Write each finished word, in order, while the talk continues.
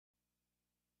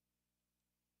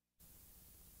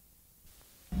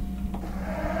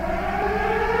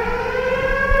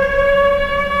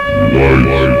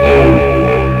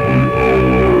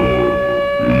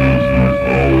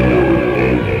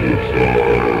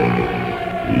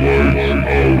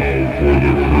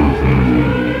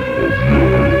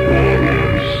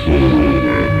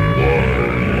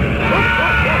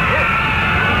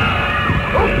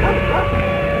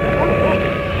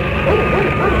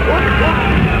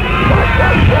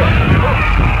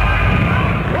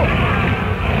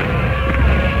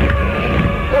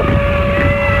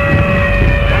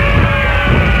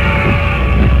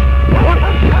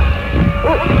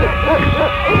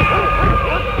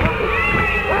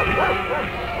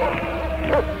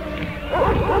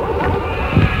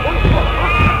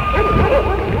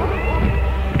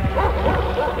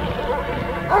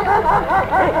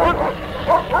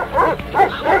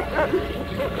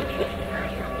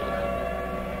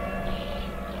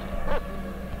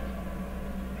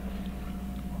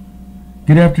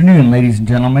Good afternoon, ladies and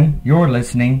gentlemen. You're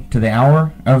listening to the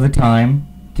Hour of the Time,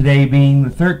 today being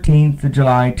the 13th of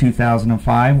July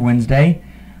 2005, Wednesday,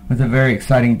 with a very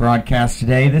exciting broadcast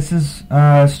today. This is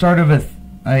start of a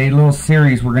little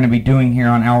series we're going to be doing here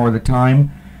on Hour of the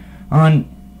Time on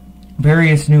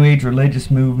various New Age religious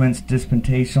movements,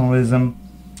 dispensationalism,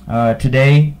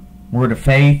 today, Word of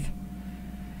Faith,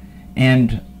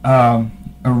 and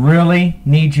I really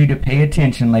need you to pay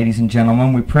attention, ladies and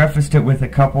gentlemen. We prefaced it with a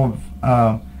couple of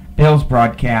Bill's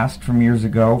broadcast from years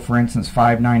ago, for instance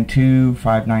 592,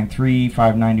 593,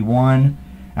 591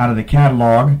 out of the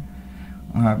catalog.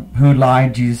 Who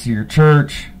lied? Jesus or your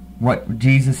church? What would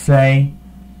Jesus say?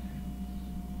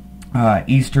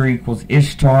 Easter equals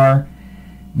Ishtar.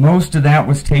 Most of that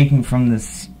was taken from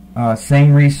this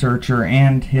same researcher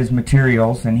and his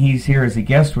materials, and he's here as a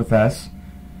guest with us.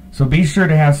 So be sure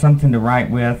to have something to write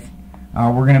with.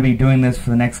 We're going to be doing this for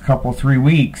the next 3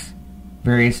 weeks.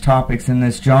 Various topics in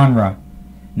this genre.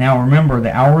 Now remember,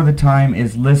 the Hour of the Time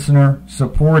is listener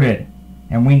supported,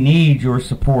 and we need your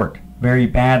support very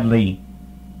badly.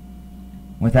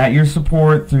 Without your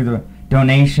support through the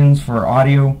donations for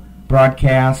audio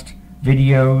broadcast,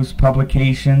 videos,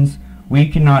 publications, we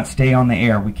cannot stay on the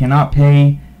air. We cannot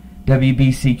pay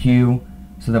WBCQ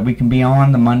so that we can be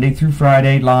on the Monday through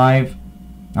Friday live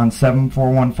on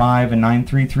 7415 and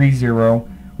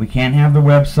 9330. We can't have the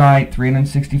website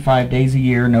 365 days a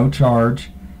year, no charge,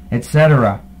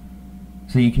 etc.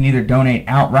 So you can either donate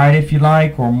outright if you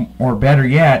like, or better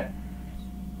yet,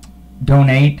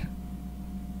 donate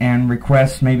and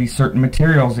request maybe certain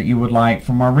materials that you would like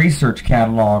from our research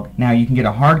catalog. Now you can get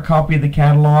a hard copy of the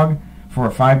catalog for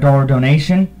a $5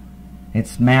 donation.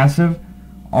 It's massive.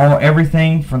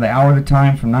 Everything for the Hour of the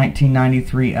Time from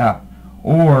 1993 up.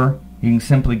 Or you can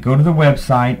simply go to the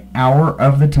website,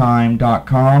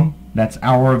 houroftetime.com. That's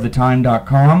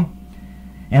houroftetime.com.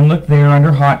 And look there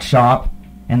under Hot Shop,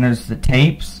 and there's the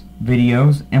tapes,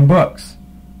 videos, and books.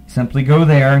 Simply go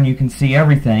there and you can see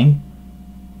everything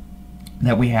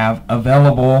that we have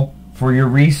available for your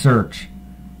research.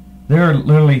 There are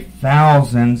literally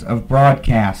thousands of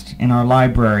broadcasts in our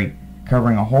library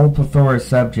covering a whole plethora of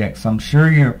subjects. I'm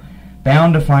sure you're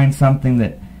bound to find something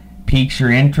that piques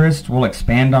your interest. We'll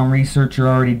expand on research you're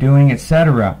already doing,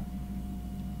 etc.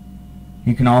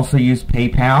 You can also use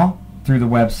PayPal through the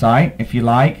website if you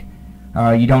like.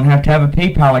 You don't have to have a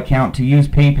PayPal account to use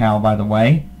PayPal, by the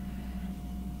way.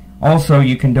 Also,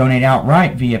 you can donate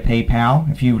outright via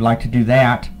PayPal if you would like to do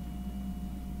that.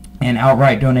 And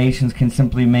outright donations can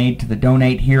simply be made to the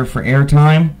Donate Here for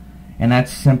Airtime, and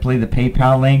that's simply the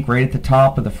PayPal link right at the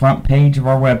top of the front page of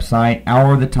our website,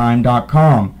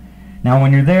 houroftetime.com. Now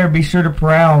when you're there, be sure to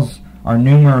browse our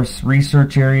numerous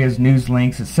research areas, news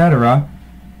links, etc.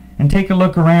 and take a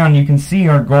look around. You can see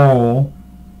our goal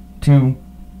to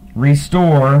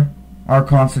restore our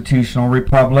constitutional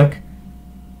republic,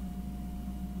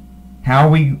 how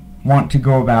we want to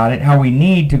go about it, how we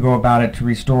need to go about it to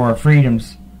restore our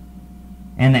freedoms.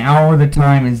 And the Hour of the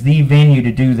Time is the venue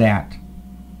to do that.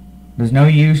 There's no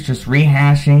use just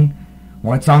rehashing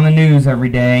what's on the news every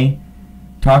day,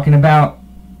 talking about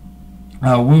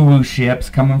woo-woo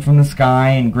ships coming from the sky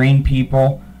and green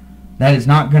people. That is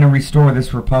not going to restore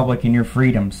this republic and your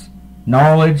freedoms.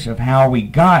 Knowledge of how we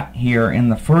got here in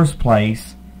the first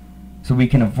place so we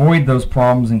can avoid those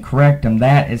problems and correct them,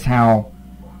 that is how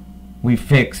we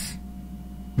fix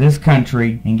this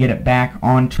country and get it back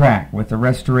on track with the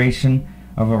restoration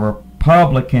of a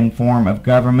republican form of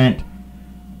government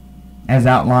as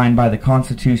outlined by the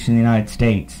Constitution of the United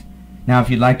States. Now if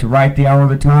you'd like to write the Hour of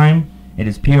the Time, it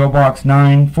is P.O. Box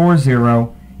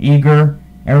 940, Eager,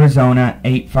 Arizona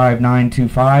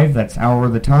 85925. That's Hour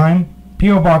of the Time.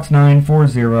 P.O. Box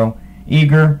 940,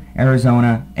 Eager,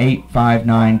 Arizona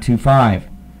 85925.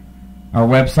 Our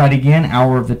website again,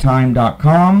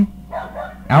 houroftetime.com.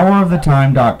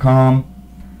 Houroftetime.com.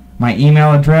 My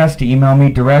email address to email me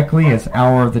directly is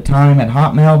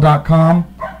houroftetime@hotmail.com.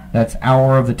 That's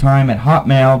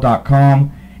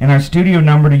houroftetime@hotmail.com. And our studio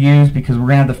number to use, because we're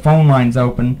going to have the phone lines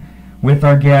open with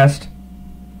our guest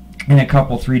in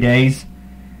a 3 days,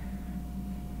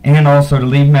 and also to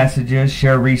leave messages,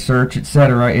 share research,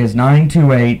 etc., is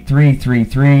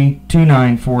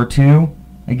 928-333-2942.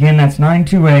 Again, that's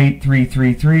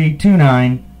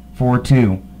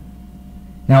 928-333-2942.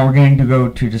 Now we're going to go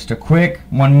to just a quick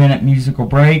 1-minute musical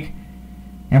break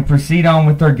and proceed on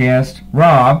with our guest,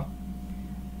 Rob.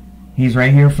 He's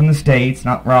right here from the States,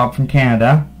 not Rob from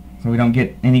Canada, so we don't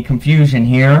get any confusion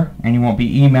here, and you won't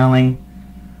be emailing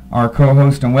our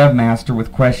co-host and webmaster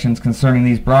with questions concerning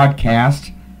these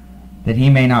broadcasts that he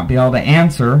may not be able to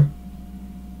answer.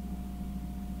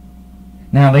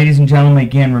 Now, ladies and gentlemen,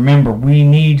 again, remember, we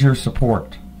need your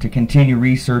support to continue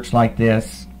research like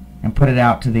this and put it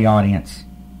out to the audience.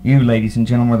 You, ladies and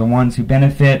gentlemen, are the ones who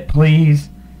benefit. Please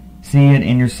see it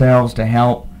in yourselves to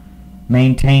help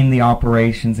maintain the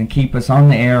operations and keep us on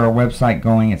the air, our website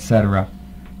going, etc.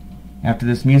 After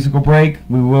this musical break,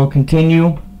 we will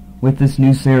continue with this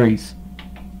new series.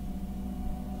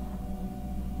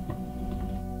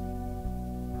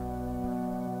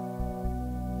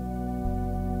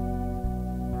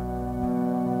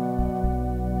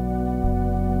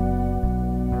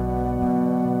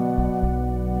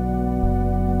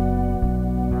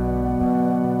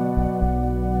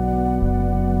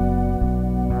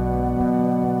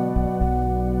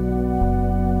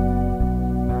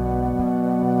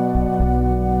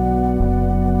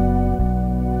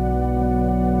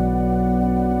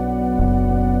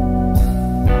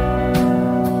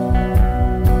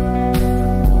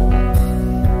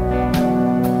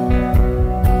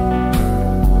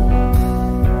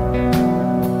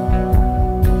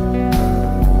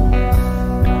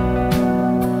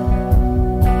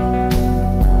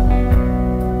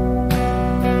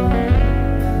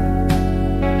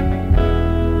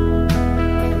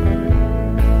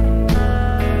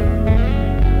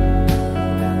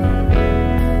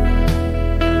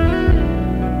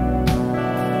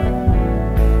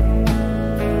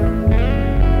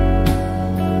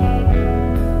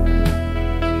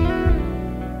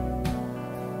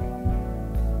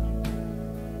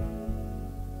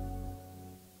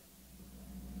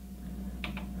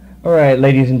 Alright,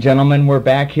 ladies and gentlemen, we're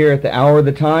back here at the Hour of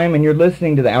the Time, and you're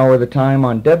listening to the Hour of the Time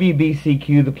on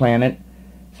WBCQ The Planet,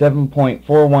 7.415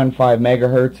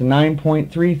 megahertz and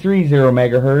 9.330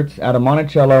 megahertz out of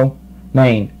Monticello,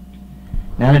 Maine.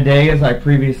 Now today, as I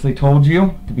previously told you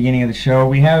at the beginning of the show,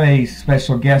 we have a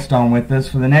special guest on with us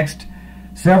for the next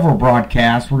several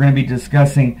broadcasts. We're going to be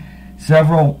discussing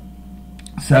several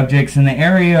subjects in the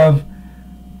area of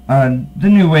the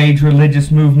New Age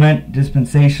religious movement,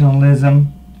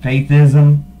 dispensationalism,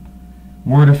 faithism,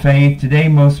 Word of Faith. Today,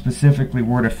 most specifically,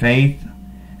 Word of Faith.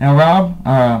 Now, Rob,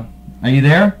 are you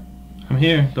there? I'm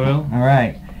here, Doyle. All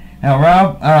right. Now,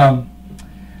 Rob,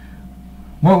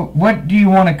 what do you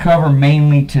want to cover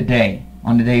mainly today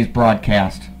on today's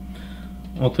broadcast?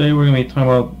 Well, today we're going to be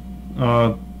talking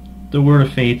about the Word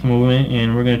of Faith movement,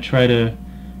 and we're going to try to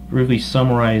briefly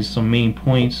summarize some main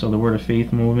points of the Word of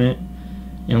Faith movement.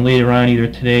 And later on, either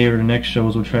today or the next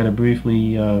shows, we'll try to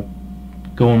briefly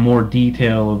go in more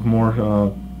detail of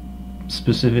more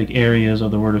specific areas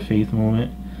of the Word of Faith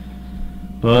movement.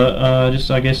 But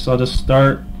I guess I'll just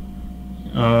start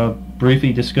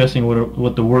briefly discussing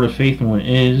what the Word of Faith movement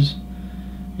is.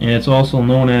 And it's also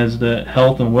known as the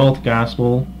health and wealth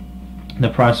gospel, the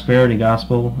prosperity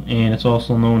gospel, and it's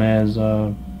also known as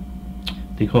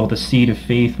they call it the seed of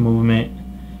faith movement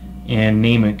and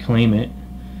name it, claim it.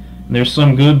 And there's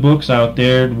some good books out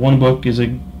there. One book is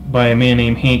by a man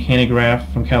named Hank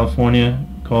Hanegraaff from California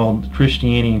called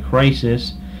Christianity in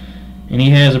Crisis, and he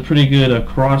has a pretty good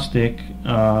acrostic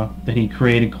that he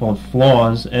created called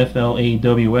FLAWS,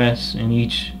 F-L-A-W-S, and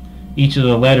each of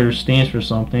the letters stands for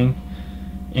something.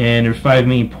 And there are 5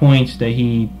 main points that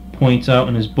he points out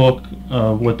in his book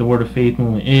of what the Word of Faith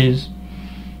movement is.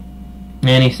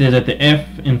 And he says that the F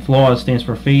in FLAWS stands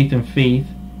for faith and faith,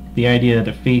 the idea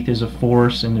that the faith is a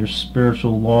force and there's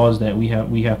spiritual laws that we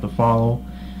have to follow.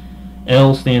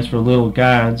 L stands for little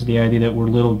gods, the idea that we're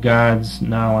little gods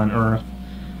now on earth.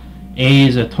 A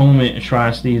is atonement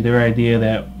atrocity, their idea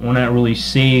that we're not really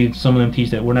saved. Some of them teach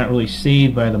that we're not really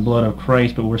saved by the blood of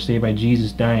Christ, but we're saved by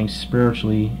Jesus dying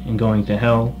spiritually and going to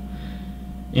hell.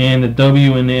 And the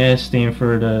W and the S stand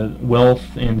for the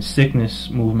wealth and sickness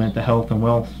movement, the health and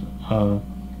wealth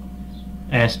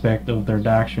aspect of their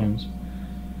doctrines.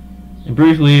 And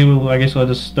briefly, I guess I'll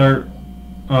just start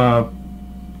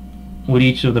what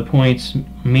each of the points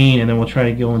mean, and then we'll try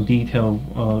to go in detail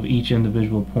of each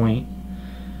individual point.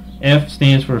 F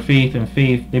stands for faith and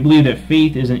faith. They believe that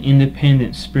faith is an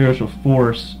independent spiritual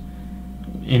force,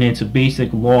 and it's a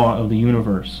basic law of the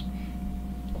universe.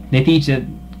 They teach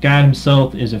that God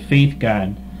himself is a faith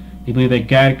God. They believe that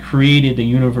God created the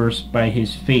universe by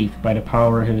his faith, by the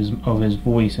power of his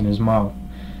voice and his mouth.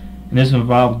 And this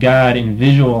involved God in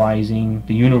visualizing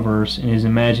the universe in his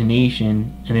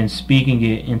imagination and then speaking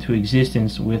it into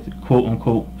existence with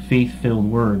quote-unquote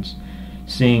faith-filled words,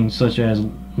 saying such as,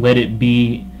 "Let it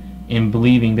be," and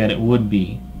believing that it would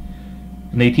be.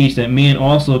 And they teach that man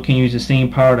also can use the same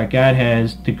power that God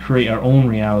has to create our own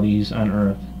realities on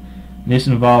earth. And this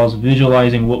involves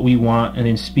visualizing what we want and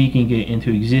then speaking it into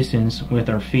existence with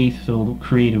our faith-filled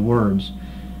creative words.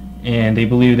 And they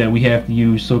believe that we have to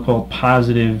use so-called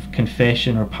positive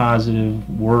confession or positive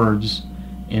words,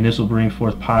 and this will bring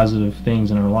forth positive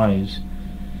things in our lives.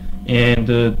 And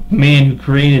the man who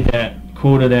created that,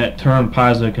 quoted that term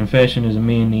positive confession, is a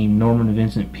man named Norman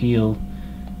Vincent Peale,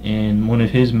 and one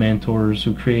of his mentors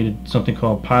who created something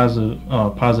called positive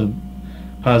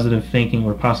thinking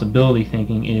or possibility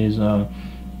thinking is a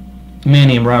man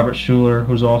named Robert Schuller,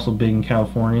 who's also big in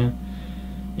California.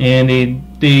 And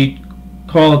they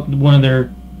call it, one of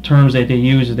their terms that they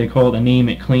use is they call it a name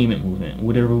it, claim it movement.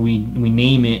 Whatever we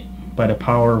name it by the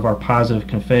power of our positive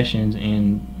confessions,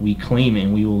 and we claim it,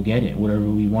 and we will get it, whatever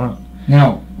we want.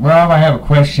 Now, Rob, I have a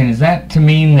question. Is that to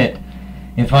mean that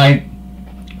if I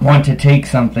want to take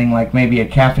something like maybe a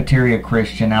cafeteria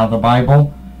Christian out of the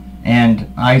Bible,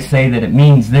 and I say that it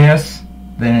means this,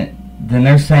 then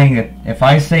they're saying that if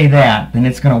I say that, then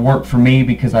it's going to work for me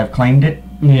because I've claimed it?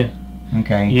 Yeah.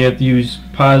 Okay. You have to use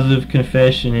positive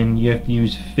confession, and you have to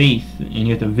use faith, and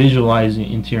you have to visualize it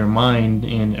into your mind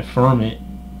and affirm it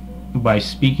by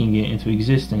speaking it into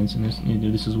existence, and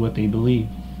this is what they believe.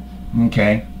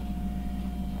 Okay.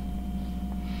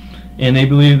 And they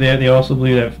believe that, they also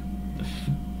believe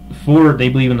that they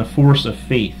believe in the force of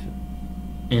faith,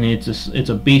 and it's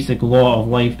a basic law of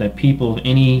life that people of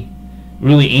any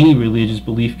religious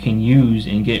belief can use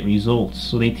and get results.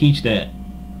 So they teach that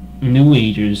New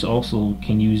Agers also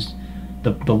can use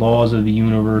the laws of the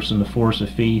universe and the force of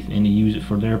faith, and to use it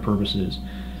for their purposes.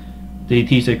 They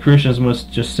teach that Christians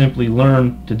must just simply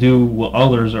learn to do what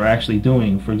others are actually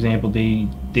doing. For example, they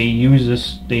use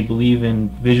this, they believe in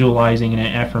visualizing and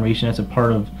affirmation. That's a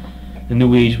part of the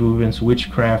New Age movements.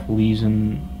 Witchcraft believes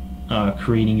in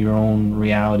creating your own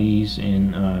realities,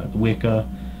 and Wicca.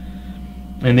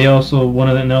 And they also,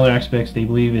 another aspects they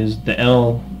believe is the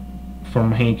L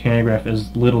from Hank Hanegraaff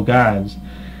as little gods.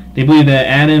 They believe that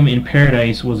Adam in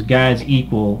paradise was God's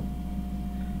equal,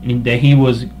 and that he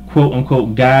was quote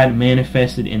unquote God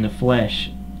manifested in the flesh.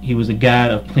 He was a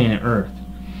god of planet Earth.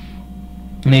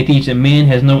 And they teach that man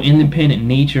has no independent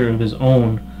nature of his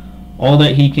own. All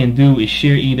that he can do is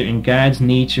share either in God's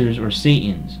natures or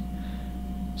Satan's.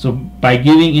 So by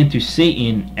giving into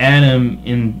Satan, Adam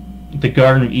in the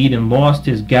Garden of Eden lost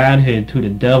his godhood to the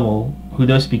devil, who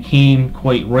thus became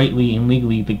quite rightly and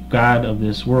legally the god of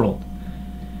this world.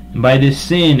 And by this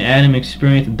sin, Adam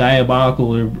experienced a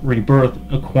diabolical rebirth,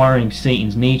 acquiring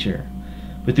Satan's nature.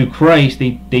 But through Christ,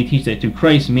 they teach that through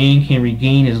Christ, man can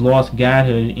regain his lost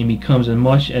godhood and becomes as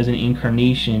much as an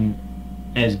incarnation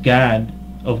as God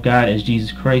as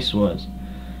Jesus Christ was.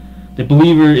 The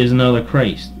believer is another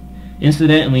Christ.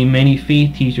 Incidentally, many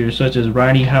faith teachers, such as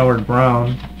Rodney Howard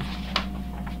Brown,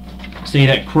 say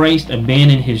that Christ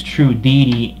abandoned his true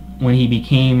deity when he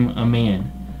became a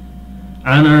man.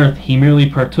 On earth, he merely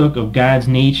partook of God's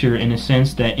nature in the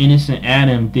sense that innocent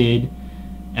Adam did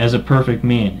as a perfect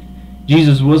man.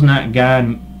 Jesus was not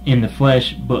God in the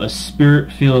flesh, but a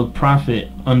spirit-filled prophet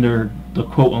under the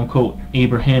quote-unquote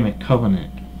Abrahamic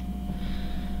covenant.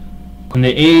 And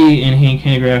the A in Hank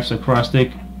Hanegraaff's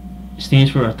acrostic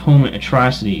stands for atonement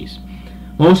atrocities.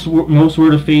 Most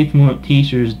Word of Faith movement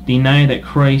teachers deny that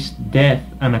Christ's death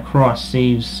on the cross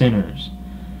saves sinners.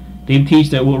 They teach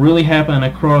that what really happened on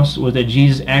the cross was that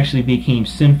Jesus actually became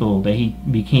sinful, that he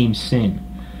became sin.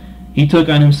 He took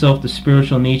on himself the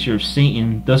spiritual nature of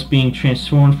Satan, thus being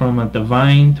transformed from a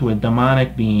divine to a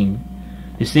demonic being,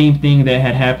 the same thing that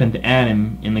had happened to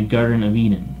Adam in the Garden of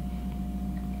Eden.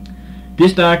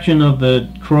 This doctrine of the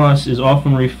cross is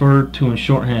often referred to in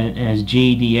shorthand as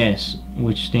JDS,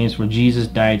 which stands for Jesus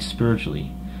died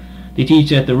spiritually. They teach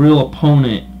that the real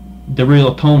atonement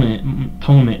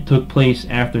took place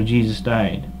after Jesus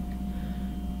died.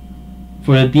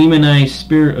 For the demonized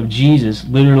spirit of Jesus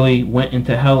literally went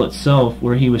into hell itself,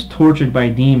 where he was tortured by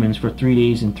demons for 3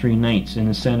 days and 3 nights in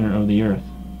the center of the earth.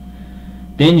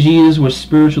 Then Jesus was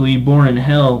spiritually born in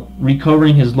hell,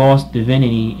 recovering his lost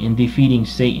divinity and defeating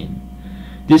Satan.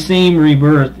 This same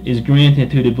rebirth is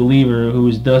granted to the believer, who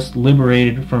is thus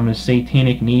liberated from his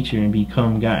satanic nature and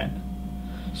become God.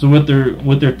 So what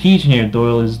they're teaching here,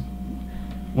 Doyle, is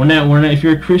we're not. If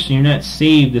you're a Christian, you're not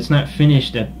saved. It's not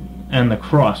finished on the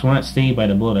cross. We're not saved by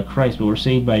the blood of Christ, but we're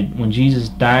saved by when Jesus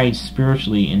died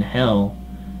spiritually in hell,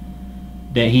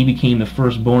 that he became the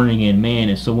first born again man.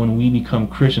 And so when we become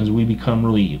Christians, we become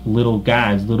really little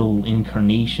gods, little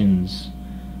incarnations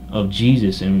of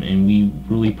Jesus, and we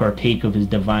really partake of his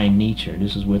divine nature.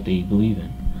 This is what they believe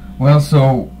in. Well,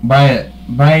 so by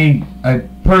a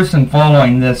person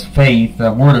following this faith,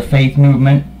 the Word of Faith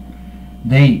movement,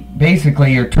 they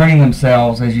basically are turning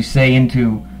themselves, as you say,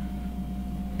 into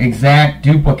exact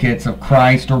duplicates of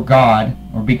Christ or God,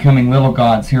 or becoming little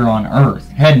gods here on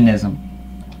earth. Hedonism.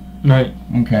 Right.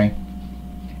 Okay.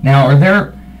 Now, are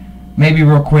there, maybe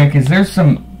real quick, is there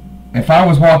some, if I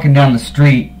was walking down the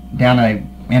street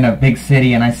in a big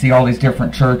city and I see all these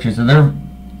different churches, are there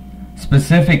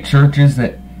specific churches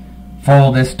that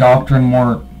follow this doctrine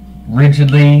more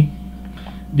rigidly?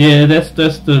 Yeah, that's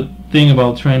the thing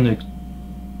about trying to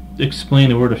explain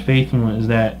the word of faith is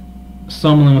that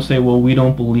some of them will say, well, we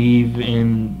don't believe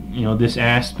in this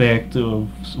aspect of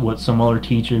what some other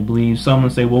teacher believes. Some will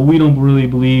say, well, we don't really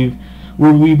believe,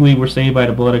 we believe we're saved by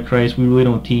the blood of Christ. We really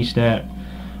don't teach that.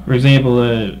 For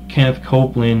example, Kenneth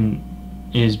Copeland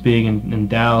is big in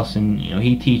Dallas, and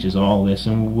he teaches all this,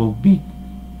 and we'll be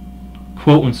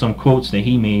quoting some quotes that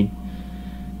he made.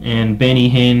 And Benny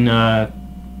Hinn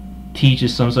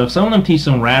teaches some stuff. Some of them teach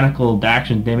some radical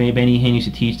doctrine. Benny Hinn used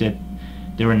to teach that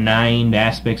there were 9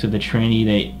 aspects of the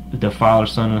Trinity, that the Father,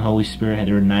 Son, and Holy Spirit had.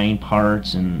 There were 9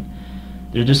 parts, and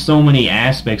there's just so many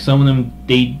aspects. Some of them,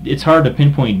 it's hard to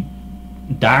pinpoint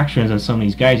doctrines on some of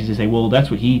these guys. You just say, well,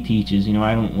 that's what he teaches. We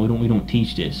don't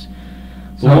teach this.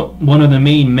 So, one of the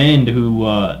main men who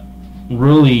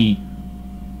really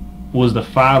was the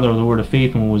father of the Word of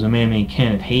Faith was a man named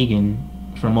Kenneth Hagin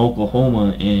from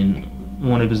Oklahoma, and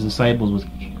one of his disciples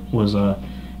was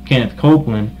Kenneth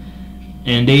Copeland,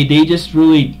 and they just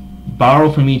really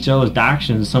borrow from each other's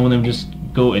doctrines, and some of them just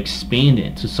go expand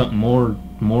it to something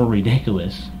more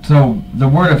ridiculous. So the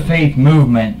Word of Faith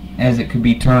movement, as it could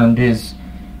be termed, is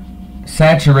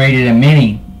saturated in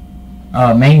many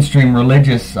mainstream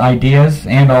religious ideas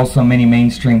and also many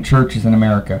mainstream churches in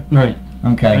America. Right.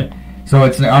 Okay. Right. So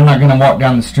I'm not going to walk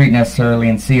down the street necessarily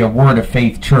and see a Word of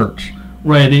Faith church.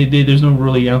 Right. There's no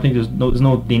really. I don't think there's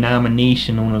no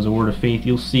denomination known as a Word of Faith.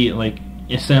 You'll see it like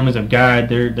Assemblies of God.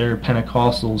 They're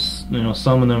Pentecostals.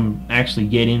 Some of them actually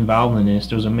get involved in this.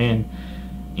 There's a man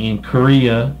in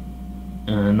Korea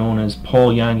known as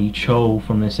Paul Yangi Cho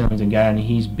from the Assemblies of God, and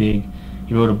he's big.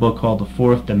 He wrote a book called The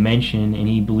Fourth Dimension, and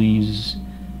he believes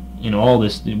in all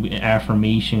this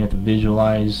affirmation. You have to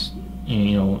visualize,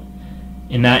 and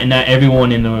not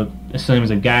everyone in the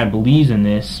Assemblies of God believes in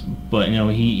this, but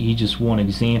he just one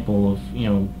example of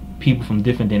people from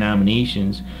different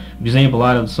denominations. For example, a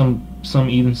lot of some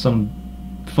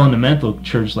fundamental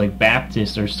churches like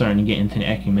Baptists are starting to get into the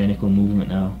ecumenical movement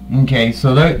now. Okay,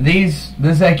 so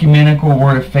this ecumenical,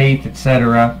 Word of Faith,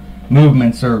 etc.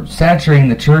 movements are saturating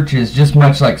the churches just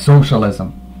much like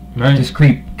socialism. Right. Just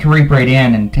creep right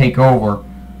in and take over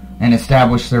and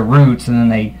establish their roots, and then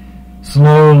they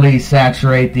slowly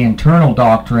saturate the internal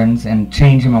doctrines and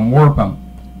change them and warp them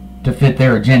to fit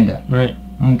their agenda. Right.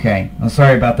 Okay. Well,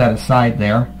 sorry about that aside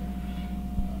there.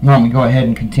 You want me to go ahead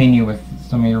and continue with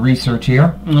some of your research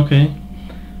here? Okay.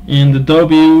 And the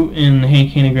W in the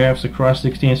hand cannographs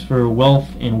acrostic stands for wealth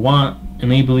and want,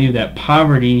 and they believe that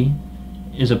poverty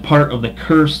is a part of the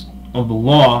curse of the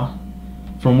law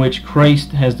from which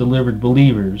Christ has delivered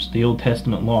believers, the Old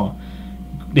Testament law.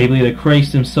 They believe that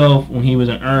Christ himself, when he was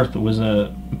on earth, was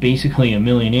basically a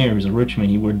millionaire. He was a rich man.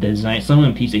 He wore some of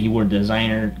them teach that he wore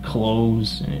designer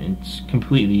clothes, and it's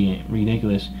completely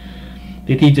ridiculous.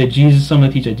 They teach that some of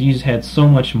them teach that Jesus had so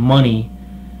much money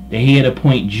that he had to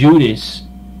appoint Judas,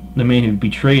 the man who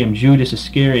betrayed him, Judas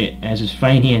Iscariot, as his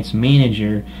finance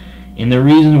manager. And the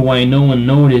reason why no one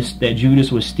noticed that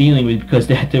Judas was stealing was because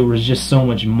there was just so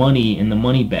much money in the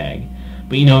money bag.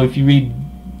 But if you read,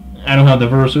 I don't have the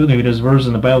verse with me, but there's verses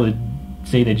in the Bible that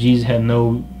say that Jesus had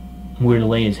nowhere to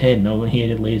lay his head. He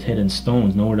had to lay his head in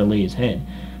stones, nowhere to lay his head.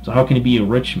 So how can he be a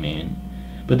rich man?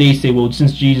 But they say, well,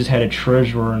 since Jesus had a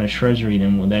treasurer and a treasury,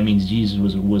 then that means Jesus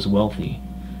was wealthy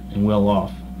and well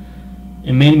off.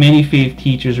 And many faith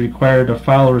teachers require their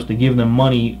followers to give them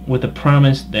money with the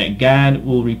promise that God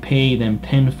will repay them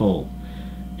tenfold.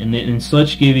 And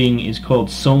such giving is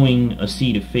called sowing a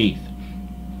seed of faith.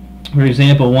 For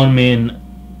example, one man,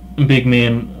 a big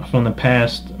man from the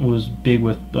past, was big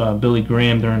with Billy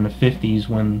Graham during the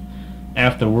 50s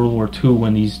after World War II,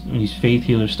 when these faith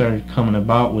healers started coming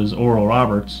about, was Oral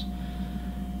Roberts.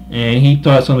 And he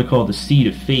taught something called the seed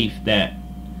of faith, that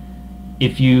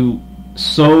if you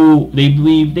sow, they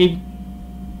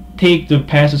take the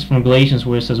passage from Galatians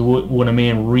where it says what a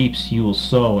man reaps you will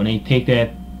sow, and they take that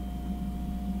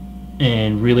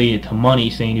and relate it to money,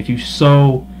 saying if you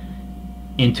sow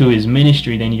into his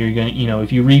ministry, then you're going to,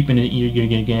 if you reap in it, you're going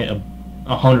to get a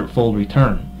 100-fold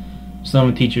return.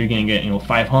 Some teacher, you're going to get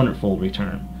 500-fold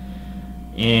return.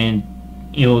 And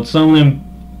some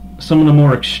of the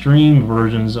more extreme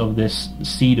versions of this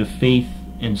seed of faith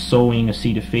and sowing a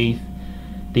seed of faith,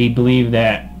 they believe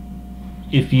that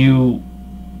they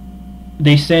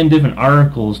send different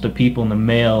articles to people in the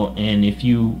mail, and if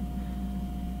you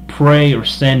pray or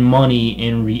send money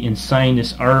and sign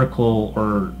this article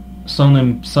or some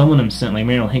of them sent, like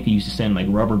Marilyn Hickey used to send like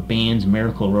rubber bands,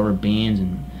 miracle rubber bands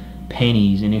and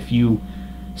pennies, and if you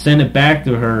send it back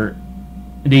to her,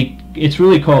 it's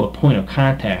really called a point of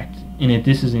contact, and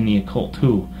this is in the occult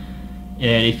too.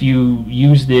 And if you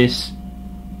use this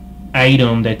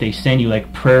item that they send you,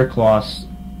 like prayer cloths,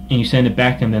 and you send it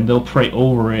back to them, then they'll pray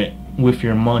over it with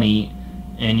your money,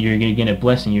 and you're going to get a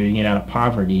blessing. You're going to get out of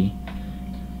poverty.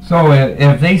 So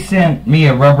if they sent me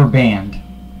a rubber band,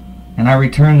 and I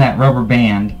return that rubber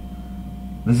band,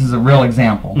 this is a real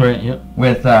example, right? Yep.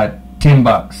 With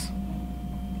 $10,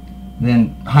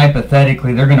 then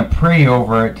hypothetically they're going to pray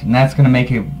over it, and that's going to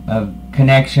make a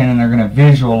connection, and they're going to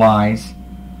visualize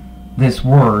this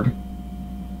word,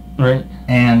 right?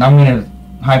 And I'm going to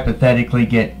hypothetically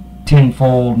get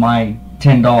tenfold my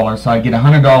 $10, so I get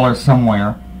 $100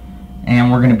 somewhere,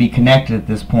 and we're going to be connected at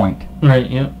this point. Right.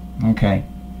 Yep. Okay.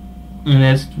 And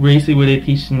that's basically what they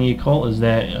teach in the occult, is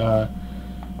that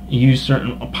you use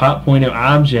certain point of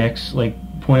objects, like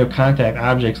point of contact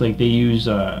objects, like they use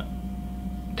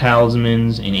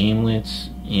talismans and amulets,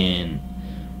 and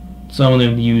some of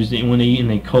them use, when they in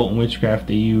the occult and witchcraft,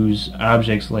 they use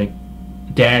objects like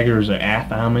daggers or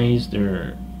athames.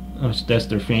 That's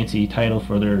their fancy title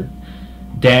for their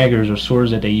daggers or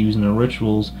swords that they use in their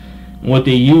rituals. And what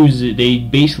they use, they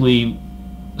basically,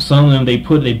 some of them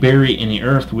they bury it in the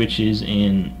earth, witches,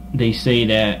 and they say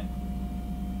that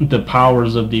the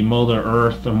powers of the Mother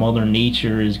Earth or Mother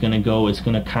Nature is going to go, it's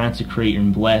going to consecrate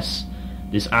and bless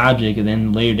this object, and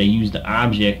then later they use the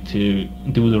object to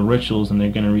do the rituals, and they're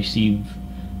going to receive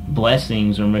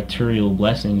blessings or material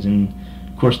blessings. And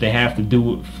of course they have to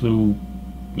do it through,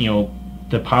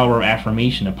 the power of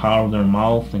affirmation, the power of their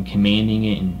mouth and commanding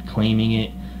it and claiming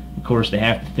it. Of course they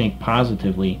have to think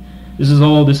positively. This is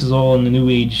all in the New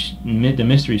Age, the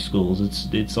mystery schools.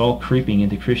 It's all creeping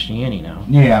into Christianity now.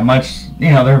 Yeah,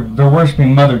 they're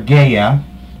worshiping Mother Gaia,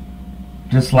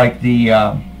 just like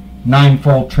the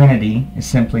ninefold Trinity is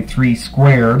simply 3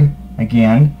 squared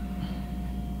again.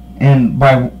 And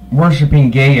by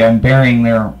worshiping Gaia and burying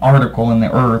their article in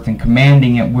the earth and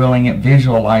commanding it, willing it,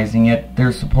 visualizing it,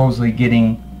 they're supposedly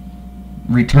getting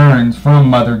returns from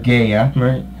Mother Gaia.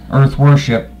 Right. Earth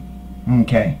worship.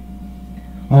 Okay.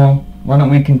 Well, why don't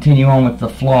we continue on with the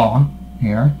flaw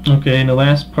here? Okay, and the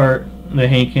last part that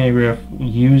Hank Hanegraaff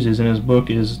uses in his book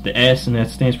is the S, and that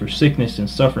stands for sickness and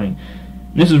suffering.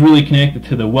 And this is really connected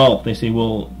to the wealth. They say,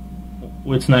 well,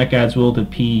 it's not God's will to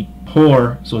be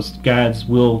poor, so it's God's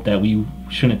will that we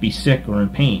shouldn't be sick or in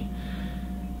pain.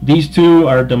 These two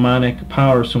are demonic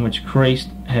powers from which Christ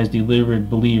has delivered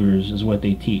believers, is what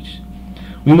they teach.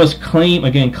 We must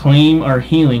claim our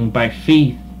healing by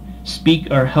faith, speak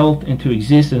our health into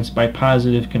existence by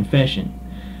positive confession.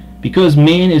 Because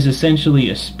man is essentially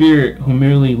a spirit who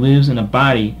merely lives in a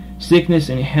body, sickness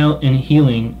and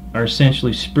healing are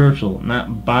essentially spiritual,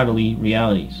 not bodily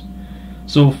realities.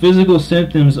 So physical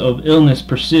symptoms of illness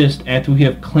persist after we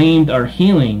have claimed our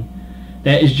healing.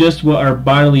 That is just what our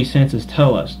bodily senses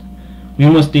tell us. We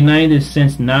must deny this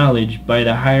sense knowledge by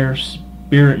the higher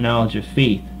spirit knowledge of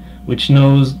faith, which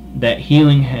knows that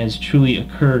healing has truly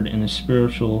occurred in the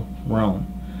spiritual realm.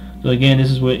 So again,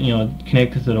 this is what,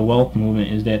 connected to the wealth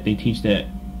movement, is that they teach that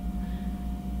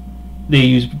they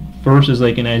use verses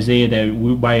like in Isaiah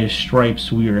that by his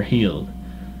stripes we are healed.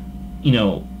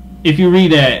 If you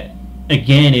read that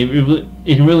again,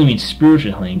 it really means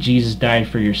spiritual healing. Jesus died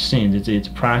for your sins. It's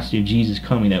a prophecy of Jesus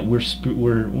coming, that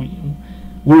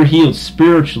we're healed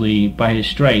spiritually by his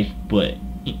stripes, but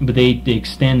they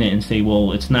extend it and say,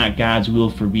 well, it's not God's will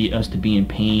for us to be in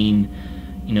pain.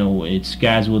 It's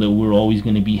God's will that we're always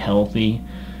going to be healthy.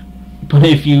 But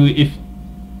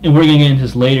and we're going to get into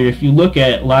this later, if you look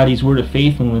at a lot of these Word of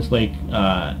Faith movements, like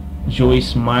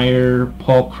Joyce Meyer,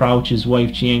 Paul Crouch's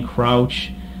wife Jan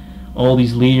Crouch, all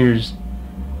these leaders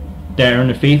that are in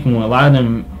the faith movement, a lot of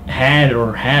them had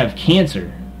or have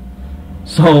cancer.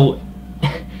 So,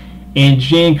 and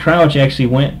Jan Crouch actually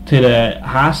went to the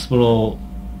hospital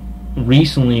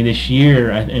recently this year.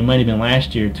 It might have been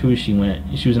last year too. She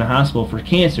was in a hospital for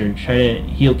cancer, try to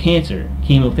heal cancer,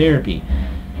 chemotherapy.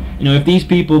 If these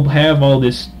people have all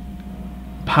this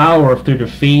power through their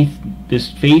faith, this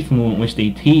faith movement which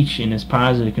they teach in this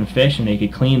positive confession, they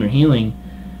could claim their healing.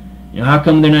 How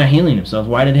come they're not healing themselves?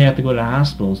 Why did they have to go to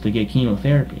hospitals to get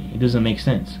chemotherapy? It doesn't make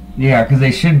sense. Yeah, because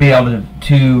they should be able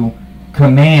to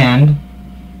command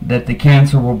that the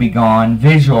cancer will be gone,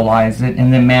 visualize it,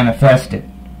 and then manifest it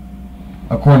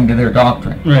according to their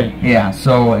doctrine. Right. Yeah,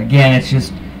 so again, it's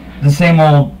just the same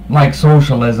old, like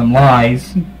socialism,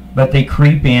 lies, but they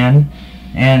creep in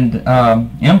and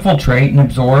infiltrate and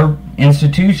absorb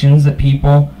institutions that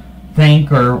people think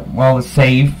are, well,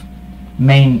 safe,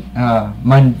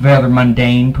 rather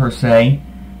mundane per se,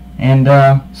 and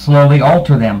slowly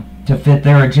alter them to fit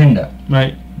their agenda.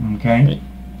 Right. Okay. Right.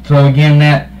 So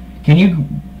again, can you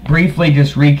briefly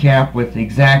just recap with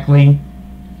exactly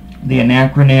the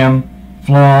acronym,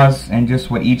 flaws, and just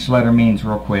what each letter means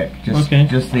real quick? Just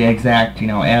the exact,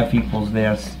 F equals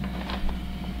this.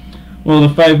 Well, the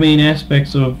 5 main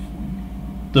aspects of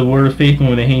the word of faith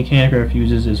movement that Hank Hanegraaff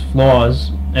uses is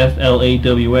flaws,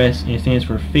 F-L-A-W-S, and it stands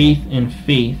for faith in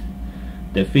faith.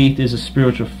 That faith is a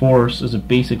spiritual force, is a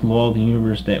basic law of the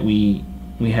universe that we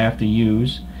have to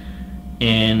use.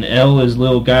 And L is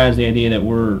little God, is the idea that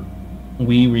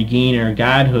we regain our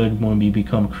godhood when we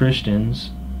become Christians.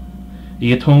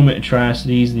 The atonement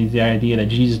atrocities is the idea that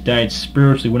Jesus died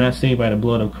spiritually. We're not saved by the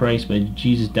blood of Christ, but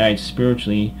Jesus died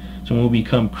spiritually. So when we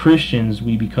become Christians,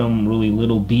 we become really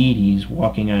little deities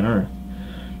walking on earth.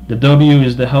 The W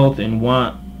is the health and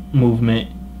want movement,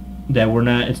 that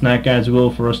it's not God's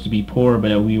will for us to be poor, but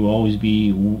that we will always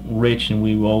be rich and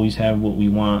we will always have what we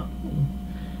want.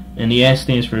 And the S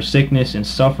stands for sickness and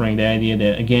suffering, the idea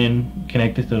that, again,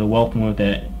 connected to the wealth movement,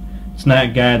 that it's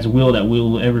not God's will that we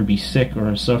will ever be sick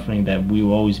or suffering, that we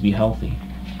will always be healthy.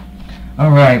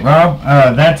 All right, Rob,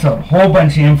 that's a whole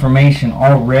bunch of information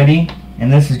already,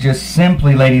 and this is just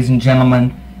simply, ladies and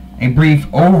gentlemen, a brief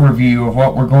overview of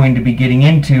what we're going to be getting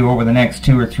into over the next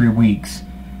 2 or 3 weeks.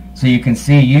 So you can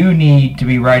see you need to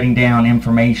be writing down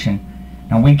information.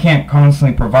 Now, we can't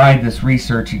constantly provide this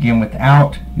research again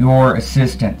without your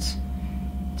assistance.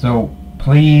 So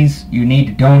please, you need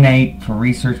to donate for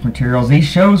research materials. These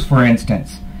shows, for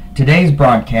instance, today's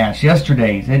broadcast,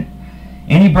 yesterday's,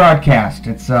 any broadcast,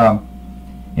 it's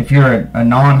if you're a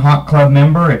non-Hot Club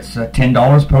member, it's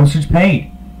 $10 postage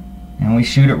paid. And we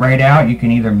shoot it right out. You can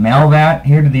either mail that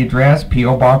here to the address,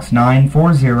 P.O. Box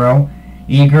 940,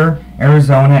 Eager,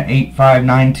 Arizona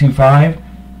 85925,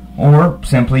 or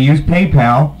simply use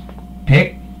PayPal.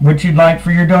 Pick what you'd like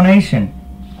for your donation,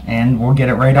 and we'll get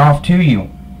it right off to you.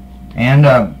 And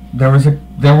there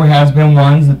has been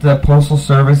ones that the Postal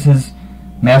Service has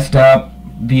messed up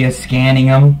via scanning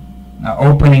them,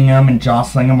 opening them, and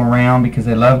jostling them around because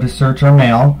they love to search our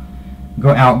mail,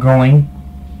 outgoing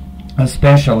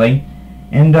especially.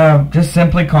 And just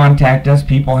simply contact us.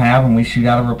 People have, and we shoot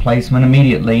out a replacement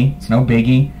immediately. It's no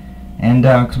biggie, and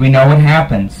because we know what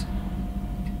happens.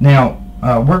 Now,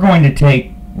 we're going to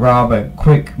take, Rob, a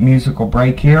quick musical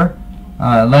break here.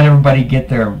 Let everybody get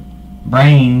their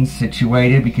brains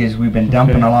situated because we've been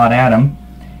dumping a lot at them.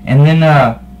 And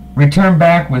then return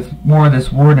back with more of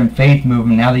this word and faith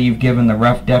movement now that you've given the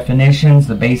rough definitions,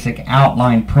 the basic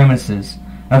outline premises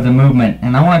of the movement.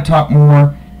 And I want to talk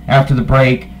more after the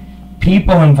break.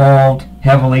 People involved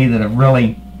heavily that have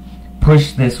really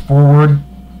pushed this forward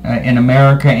in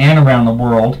America and around the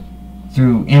world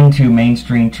into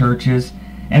mainstream churches,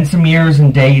 and some years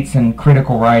and dates and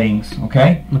critical writings.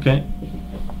 Okay? Okay.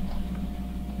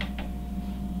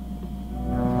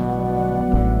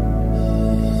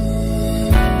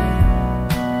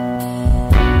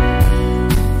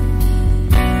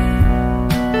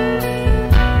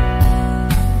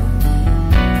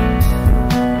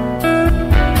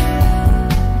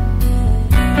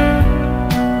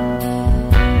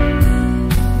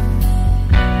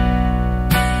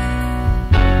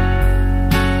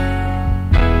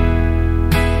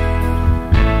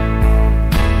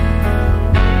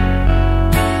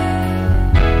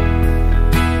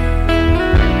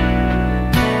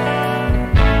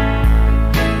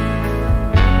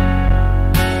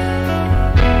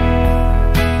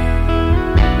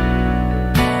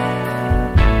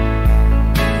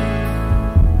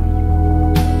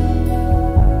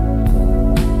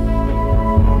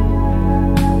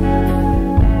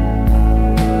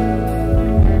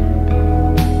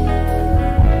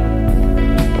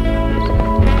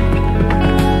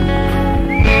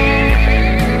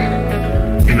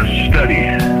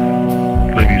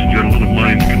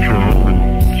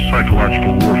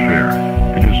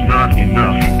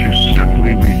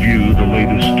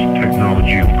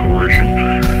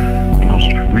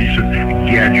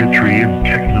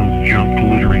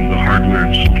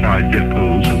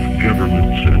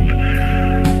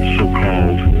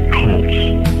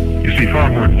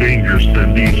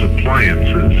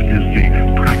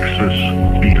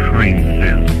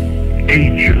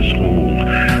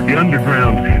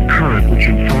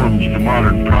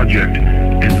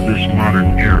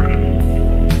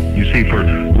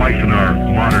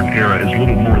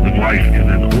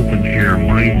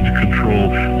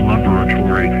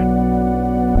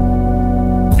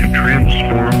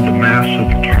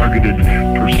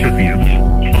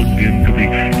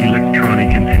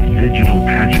 Electronic and digital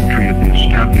pageantry of the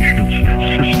establishment's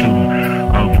system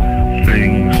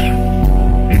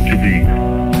the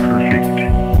perfect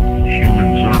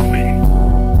human zombie.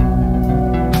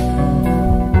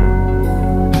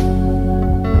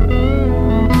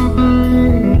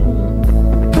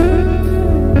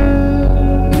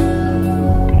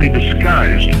 They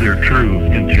disguised their true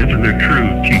intent and their true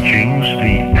teachings,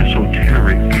 the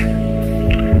esoteric,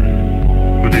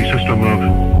 with a system of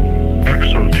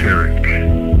exoteric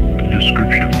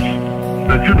descriptions.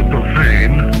 Now, to the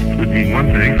profane would mean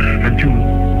one thing, and to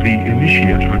the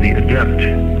initiate or the adept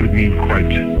would mean quite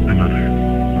another.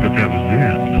 But that was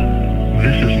then.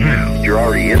 This is now. You're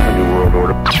already in the New World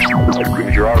Order.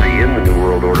 You're already in the New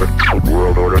World Order.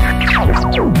 World Order.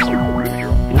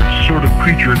 What sort of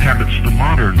creature inhabits the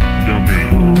modern domain?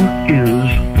 Who is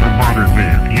the modern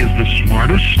man? He is the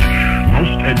smartest,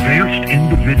 most advanced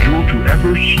individual to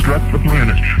ever strut the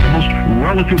planet, the most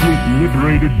relatively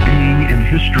liberated being in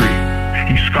history.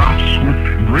 He scoffs with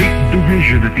great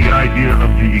derision at the idea of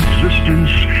the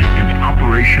existence and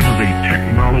operation of a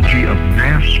technology of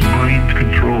mass mind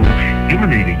control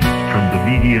emanating from the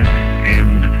media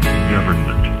and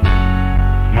government.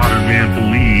 Modern man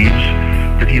believes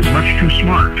that he is much too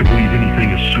smart to believe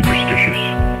anything as superstitious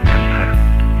as that.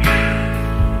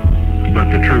 But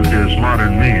the truth is,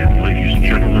 modern man, ladies and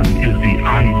gentlemen, is the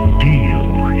ideal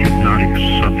hypnotic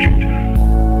subject.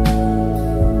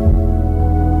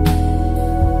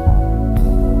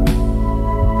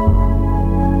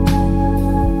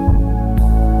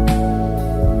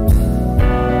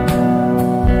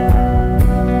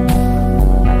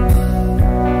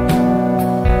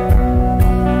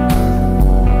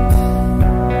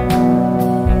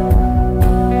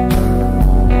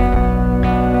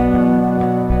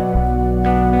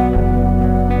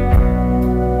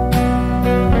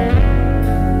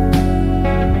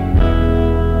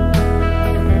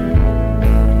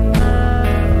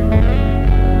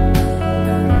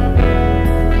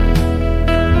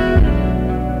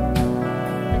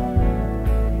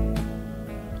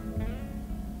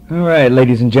 Alright,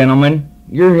 ladies and gentlemen,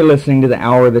 you're here listening to the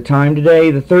Hour of the Time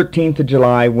today, the 13th of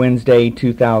July, Wednesday,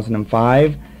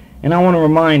 2005. And I want to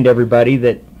remind everybody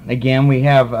that, again, we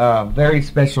have a very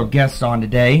special guest on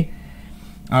today,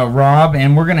 Rob,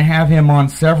 and we're going to have him on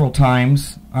several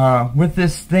times with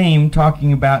this theme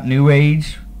talking about New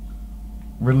Age,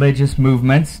 religious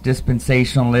movements,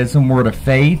 dispensationalism, word of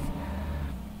faith.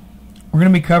 We're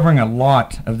going to be covering a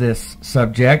lot of this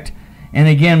subject. And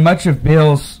again, much of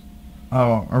Bill's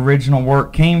original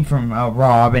work came from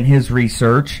Rob and his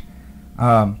research.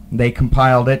 They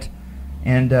compiled it,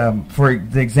 and for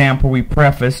the example, we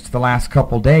prefaced the last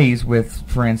couple days with,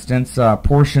 for instance,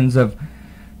 portions of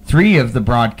 3 of the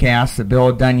broadcasts that Bill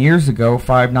had done years ago,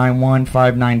 591,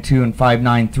 592, and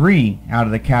 593, out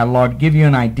of the catalog, to give you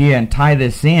an idea and tie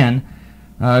this in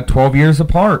 12 years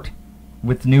apart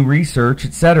with new research,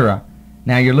 etc.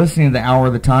 Now you're listening to the Hour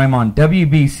of the Time on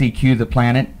WBCQ The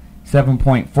Planet,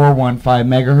 7.415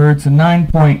 megahertz and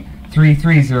 9.330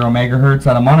 megahertz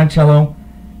out of Monticello,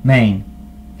 Maine.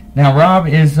 Now, Rob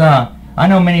is, I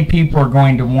know many people are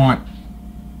going to want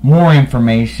more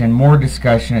information, more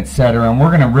discussion, etc., and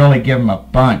we're going to really give them a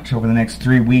bunch over the next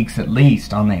 3 weeks at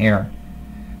least on the air.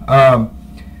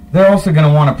 They're also going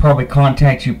to want to probably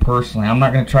contact you personally. I'm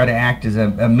not going to try to act as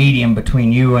a medium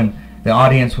between you and the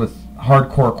audience with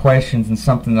hardcore questions and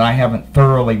something that I haven't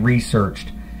thoroughly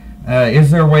researched. Is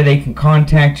there a way they can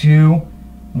contact you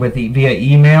via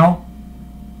email?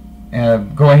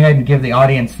 Go ahead and give the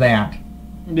audience that.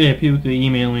 Yeah, people could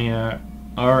email me at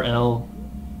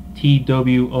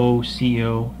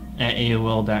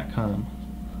rltwoco@aol.com.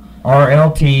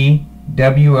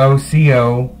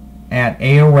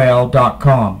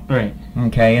 rltwoco@aol.com. Right.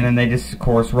 Okay, and then they just, of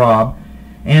course, Rob.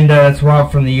 And it's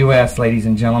Rob from the U.S., ladies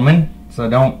and gentlemen. So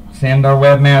don't send our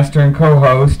webmaster and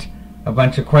co-host a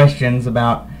bunch of questions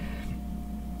about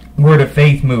Word of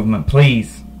Faith movement,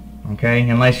 please. Okay,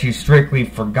 unless you strictly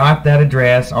forgot that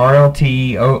address,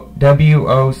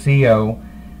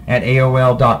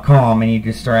 rltwoco@aol.com, and you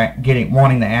just start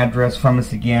wanting the address from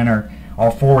us again, or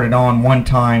I'll forward it on 1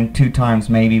 time, 2 times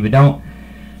maybe, but don't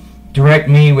direct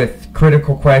me with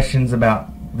critical questions about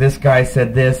this guy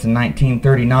said this in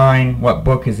 1939, what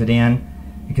book is it in,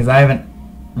 because I haven't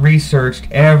researched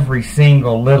every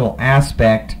single little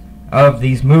aspect of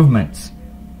these movements.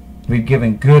 We've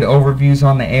given good overviews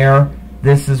on the air.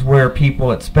 This is where people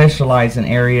that specialize in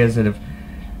areas that have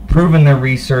proven their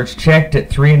research, checked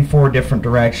it 3 and 4 different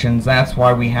directions. That's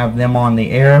why we have them on the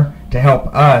air, to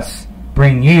help us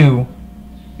bring you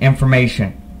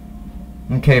information.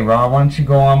 Okay, Rob, why don't you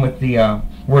go on with the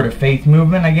Word of Faith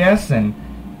movement, I guess, and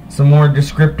some more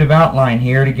descriptive outline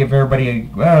here to give everybody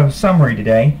a summary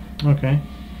today. Okay.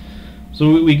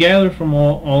 So we gather from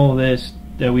all of this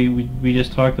that we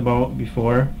just talked about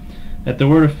before, that the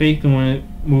Word of Faith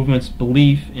movement's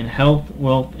belief in health,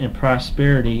 wealth, and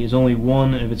prosperity is only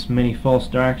one of its many false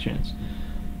doctrines.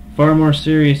 Far more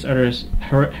serious are its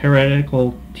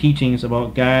heretical teachings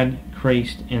about God,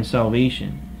 Christ, and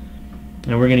salvation.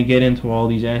 And we're going to get into all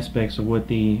these aspects of what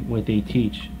they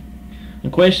teach. The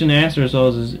question to ask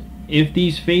ourselves is, if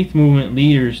these faith movement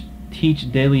leaders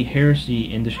teach deadly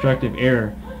heresy and destructive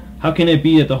error, how can it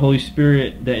be that the Holy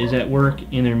Spirit that is at work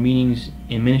in their meetings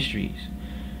and ministries?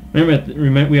 We have to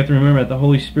remember that the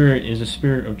Holy Spirit is a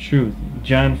spirit of truth.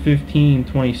 John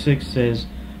 15:26 says,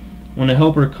 "When the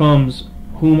Helper comes,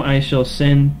 whom I shall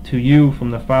send to you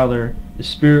from the Father, the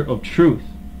Spirit of truth,"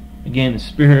 again, the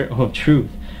Spirit of truth,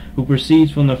 "who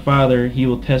proceeds from the Father, he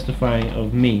will testify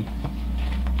of me."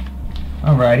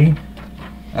 Alrighty.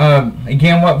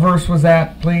 Again, what verse was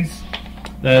that, please?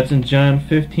 That's in John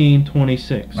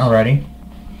 15:26. Alrighty.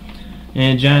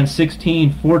 And John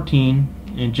 16:14,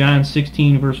 and John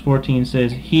 16 verse 14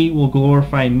 says, "He will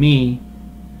glorify me,"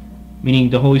 meaning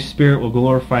the Holy Spirit will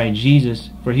glorify Jesus,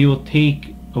 "for he will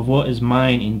take of what is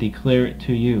mine and declare it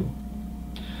to you."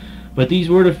 But these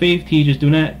Word of Faith teachers do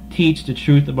not teach the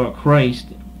truth about Christ,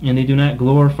 and they do not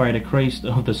glorify the Christ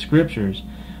of the Scriptures,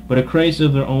 but a Christ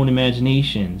of their own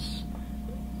imaginations,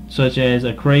 such as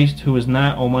a Christ who is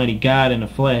not Almighty God in the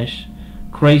flesh,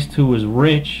 Christ who was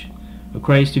rich, a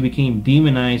Christ who became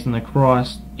demonized on the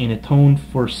cross and atoned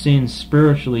for sins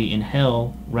spiritually in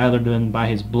hell rather than by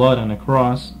his blood on the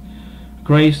cross,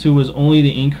 Christ who was only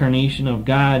the incarnation of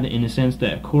God in the sense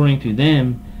that according to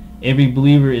them, every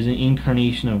believer is an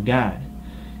incarnation of God.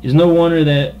 It's no wonder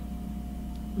that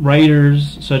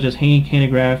writers such as Hank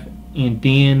Hanegraaff and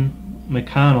Dan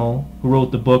McConnell, who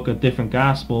wrote the book A Different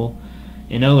Gospel,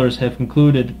 and others have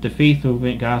concluded that the faith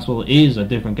movement gospel is a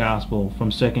different gospel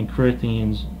from 2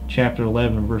 Corinthians chapter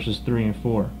 11 verses 3 and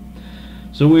 4.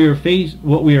 So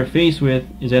what we are faced with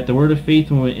is that the Word of Faith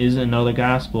movement is another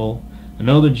gospel,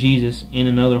 another Jesus, and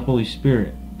another Holy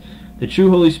Spirit. The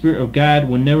true Holy Spirit of God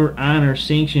will never honor,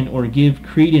 sanction, or give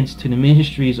credence to the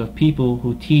ministries of people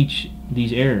who teach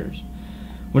these errors.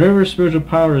 Whatever spiritual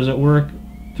power is at work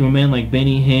through men like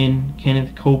Benny Hinn,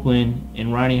 Kenneth Copeland,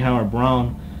 and Rodney Howard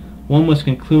Brown, one must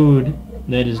conclude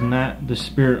that is not the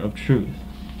Spirit of truth.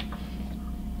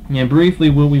 And briefly,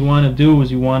 what we want to do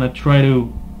is we want to try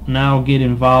to now get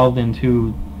involved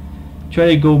into, try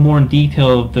to go more in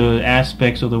detail of the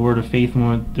aspects of the Word of Faith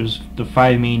movement. There's the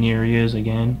 5 main areas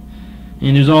again.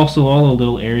 And there's also all the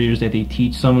little areas that they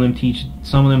teach. Some of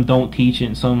them don't teach it,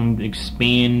 and some of them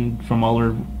expand from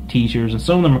other teachers, and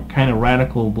some of them are kind of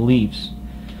radical beliefs.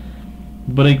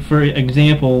 But like, for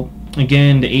example,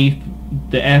 again,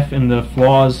 the F and the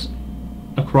flaws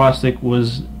acrostic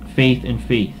was faith and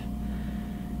faith.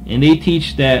 And they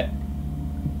teach that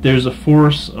there's a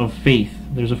force of faith.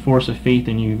 There's a force of faith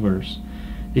in the universe.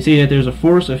 They say that there's a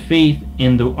force of faith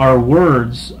in our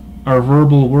words. Our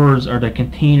verbal words are the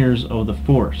containers of the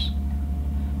force.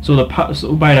 So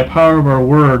by the power of our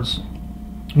words,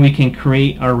 we can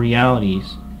create our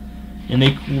realities. And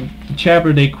the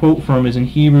chapter they quote from is in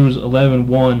Hebrews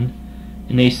 11:1,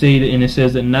 and they say that, and it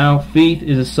says that now faith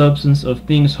is a substance of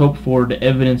things hoped for, the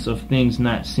evidence of things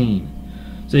not seen.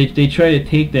 So they try to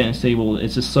take that and say, well,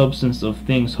 it's a substance of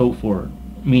things hoped for,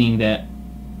 meaning that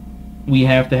we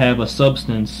have to have a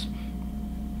substance,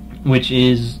 which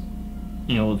is,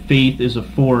 faith is a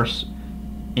force,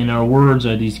 and our words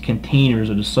are these containers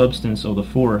or the substance of the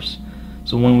force.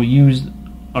 So when we use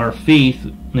our faith,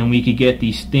 then we could get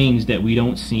these things that we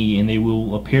don't see, and they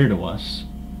will appear to us.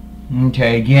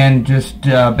 Okay, again, just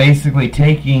basically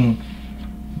taking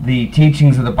the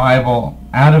teachings of the Bible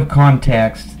out of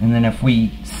context, and then if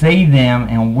we say them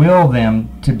and will them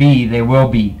to be, they will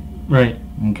be. Right.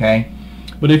 Okay.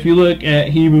 But if you look at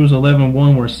Hebrews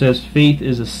 11:1, where it says faith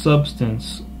is a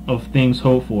substance of things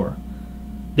hoped for,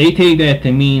 they take that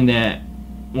to mean that,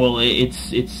 well,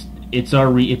 it's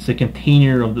a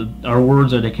container of our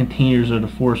words are the containers of the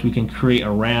force. We can create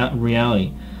a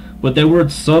reality. But that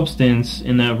word substance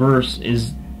in that verse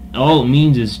is, all it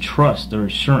means is trust or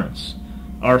assurance.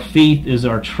 Our faith is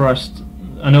our trust.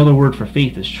 Another word for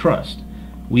faith is trust.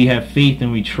 We have faith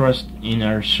and we trust in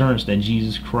our assurance that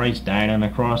Jesus Christ died on the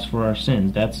cross for our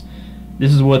sins.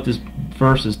 This is what this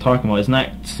verse is talking about. It's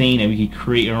not saying that we can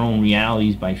create our own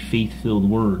realities by faith-filled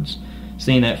words. It's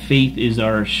saying that faith is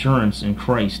our assurance in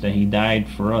Christ, that He died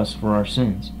for us for our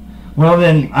sins. Well,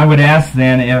 then, I would ask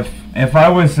then, if I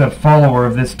was a follower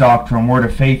of this doctrine, Word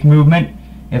of Faith movement,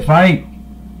 if I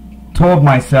told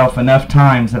myself enough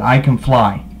times that I can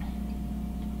fly,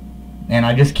 and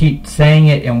I just keep saying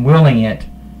it and willing it,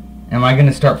 am I going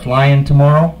to start flying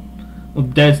tomorrow? Well,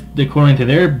 that's according to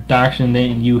their doctrine.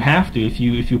 Then you have to, if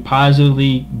you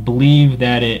positively believe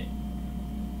that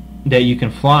you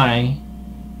can fly,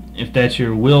 if that's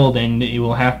your will, then it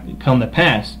will have to come to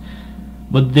pass.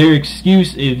 But their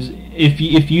excuse is if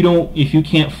you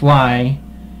can't fly,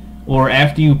 or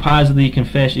after you positively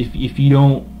confess, if you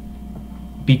don't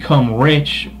become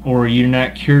rich, or you're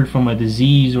not cured from a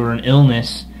disease or an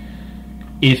illness,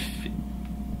 if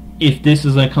this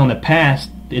is going to come to pass,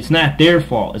 it's not their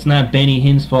fault. It's not Benny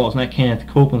Hinn's fault. It's not Kenneth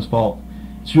Copeland's fault.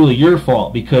 It's really your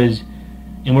fault, because,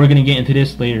 and we're going to get into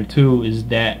this later too, is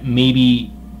that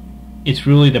maybe it's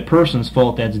really the person's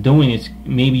fault that's doing it.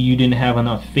 Maybe you didn't have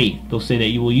enough faith. They'll say that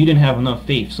you didn't have enough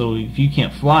faith. So if you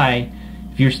can't fly,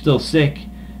 if you're still sick,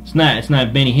 it's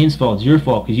not Benny Hinn's fault. It's your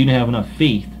fault because you didn't have enough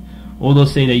faith. Or they'll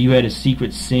say that you had a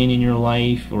secret sin in your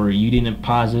life, or you didn't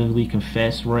positively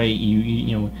confess right.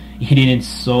 You didn't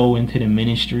sow into the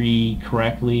ministry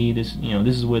correctly. This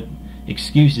is what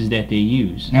excuses that they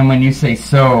use. And when you say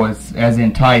sow, it's as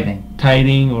in tithing.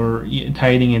 Tithing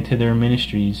into their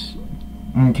ministries.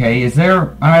 Okay,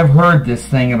 I've heard this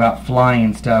thing about flying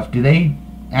and stuff. Do they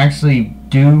actually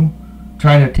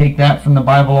try to take that from the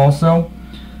Bible also?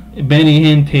 Benny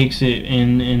Hinn takes it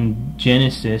in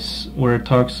Genesis, where it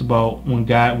talks about when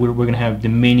we're going to have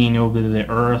dominion over the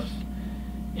earth,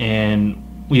 and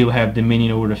we will have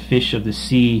dominion over the fish of the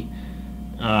sea.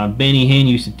 Benny Hinn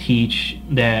used to teach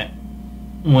that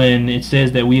when it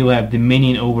says that we will have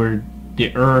dominion over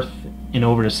the earth and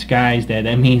over the skies, that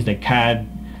means that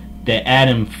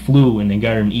Adam flew in the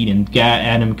Garden of Eden.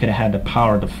 Adam could have had the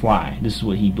power to fly. This is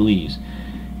what he believes.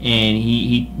 And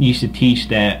he used to teach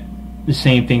that the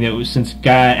same thing, that since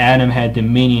Adam had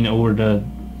dominion over the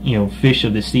fish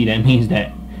of the sea, that means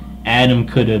that Adam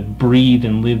could have breathed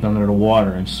and lived under the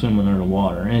water and swim under the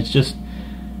water. And it's just,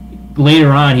 later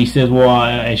on he says, well,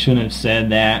 I shouldn't have said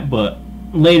that, but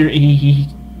later he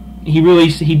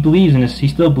believes in this. He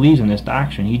still believes in this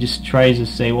doctrine. He just tries to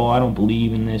say, well, I don't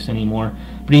believe in this anymore,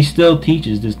 but he still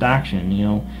teaches this doctrine.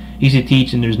 He used to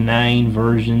teach, and there's 9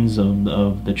 versions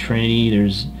of the Trinity.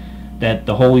 There's that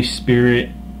the Holy Spirit,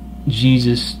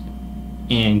 Jesus,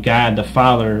 and God the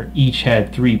Father each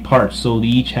had 3 parts, so they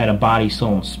each had a body,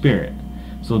 soul, and spirit.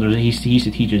 So he used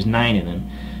to teach there's 9 of them.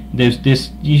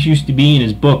 This used to be in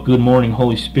his book, Good Morning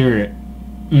Holy Spirit,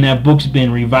 and that book's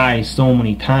been revised so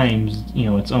many times,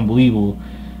 it's unbelievable.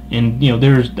 And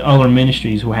there's other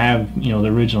ministries who have the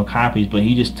original copies, but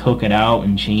he just took it out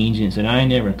and changed it and said, I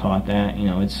never taught that.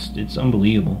 It's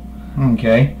unbelievable.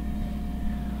 Okay.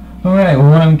 All right.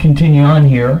 Well, let me continue on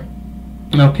here.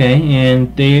 Okay,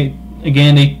 and they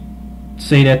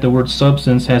say that the word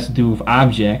substance has to do with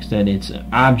objects, that it's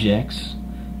objects,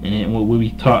 and what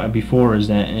we taught before is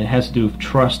that it has to do with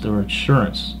trust or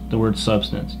assurance, the word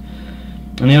substance.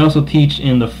 And they also teach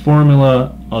in the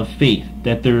formula of faith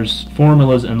that there's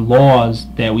formulas and laws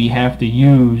that we have to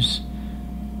use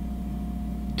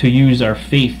our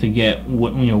faith to get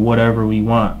whatever we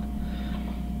want.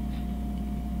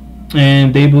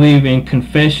 And they believe in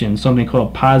confession, something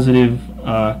called positive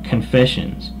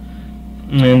confessions,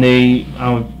 and they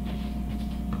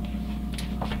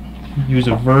use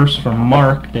a verse from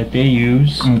Mark that they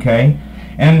use. Okay,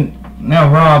 and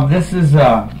now Rob, this is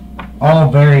all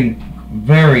very,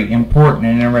 very important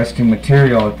and interesting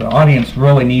material that the audience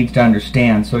really needs to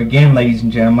understand. So again, ladies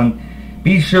and gentlemen,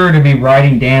 be sure to be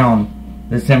writing down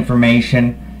this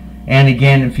information, and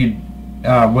again, if you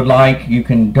would like, you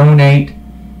can donate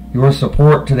your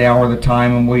support to the Hour of the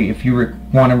Time, and if you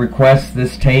want to request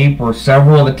this tape or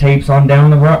several of the tapes on down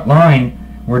the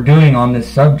line we're doing on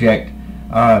this subject,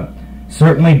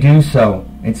 certainly do so.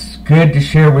 It's good to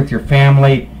share with your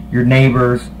family, your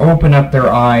neighbors, open up their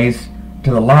eyes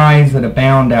to the lies that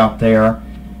abound out there.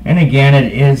 And again,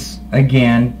 it is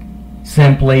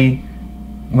simply,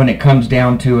 when it comes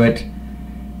down to it,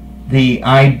 the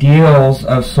ideals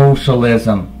of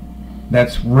socialism.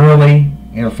 That's really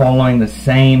following the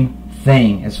same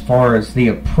thing as far as the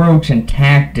approach and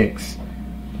tactics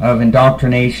of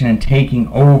indoctrination and taking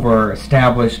over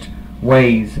established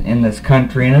ways in this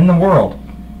country and in the world.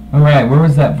 Alright, where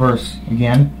was that verse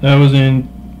again? That was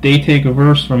they take a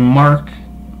verse from Mark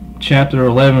chapter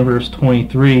 11 verse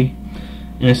 23,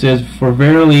 and it says, For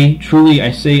verily, truly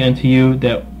I say unto you,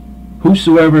 that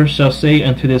whosoever shall say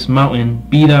unto this mountain,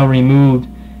 Be thou removed,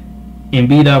 and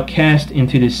be thou cast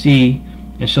into the sea,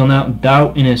 and shall not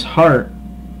doubt in his heart,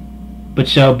 but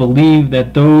shall believe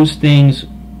that those things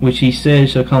which he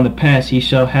says shall come to pass, he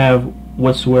shall have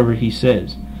whatsoever he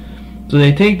says. So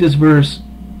they take this verse,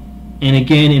 and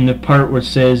again in the part where it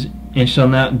says, and shall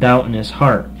not doubt in his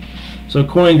heart. So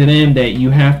according to them, that you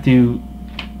have to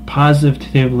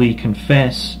positively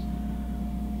confess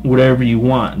whatever you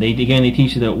want. They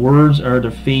teach you that words are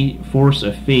the force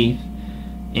of faith,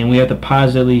 and we have to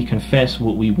positively confess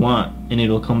what we want, and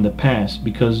it'll come to pass,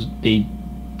 because this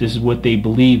is what they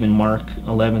believe in Mark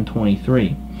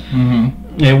 11:23.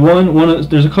 Mm-hmm. And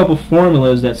there's a couple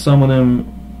formulas that some of them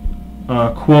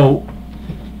quote,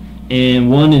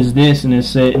 and one is this, and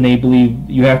they believe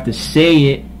you have to say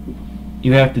it,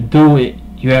 you have to do it,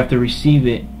 you have to receive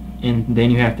it, and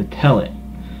then you have to tell it.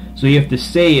 So you have to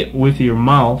say it with your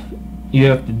mouth, you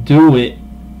have to do it,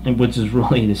 and which is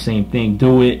really the same thing.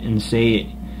 Do it and say it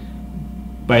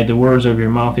by the words of your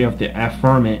mouth. You have to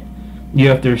affirm it. You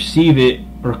have to receive it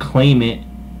or claim it,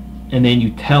 and then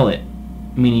you tell it,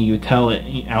 meaning you tell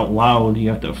it out loud. You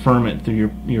have to affirm it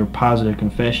through your positive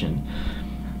confession.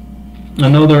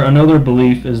 Another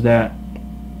belief is that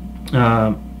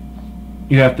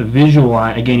you have to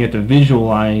visualize. Again, you have to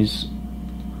visualize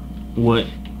what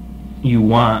you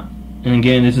want. And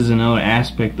again, this is another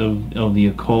aspect of the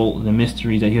occult, the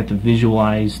mysteries, that you have to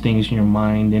visualize things in your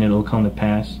mind and it'll come to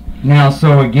pass. Now,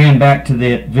 so again, back to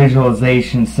the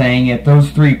visualization, saying it,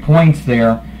 those 3 points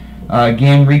there,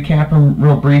 again, recap them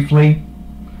real briefly.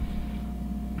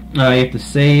 You have to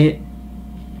say it,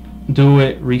 do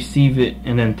it, receive it,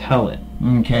 and then tell it.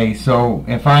 Okay, so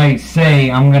if I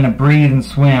say I'm going to breathe and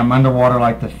swim underwater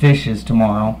like the fishes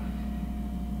tomorrow,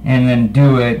 and then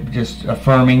do it, just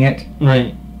affirming it.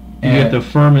 Right. You have to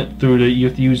affirm it you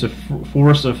have to use the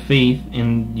force of faith,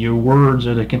 and your words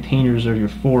are the containers of your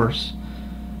force.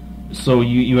 So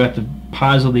you have to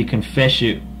positively confess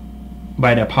it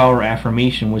by the power of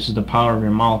affirmation, which is the power of your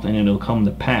mouth, and it'll come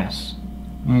to pass.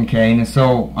 Okay, and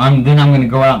so I'm going to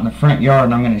go out in the front yard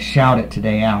and I'm going to shout it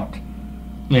today out.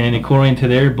 And according to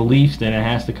their beliefs, then it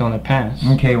has to come to pass.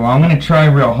 Okay, well, I'm going to try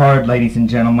real hard, ladies and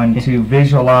gentlemen, to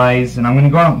visualize, and I'm going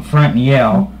to go out in front and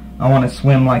yell, I want to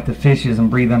swim like the fishes and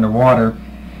breathe underwater.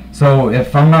 So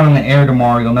if I'm not in the air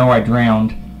tomorrow, you'll know I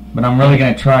drowned. But I'm really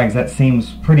going to try, because that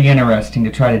seems pretty interesting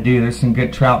to try to do. There's some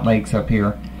good trout lakes up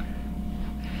here.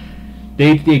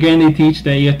 They teach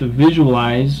that you have to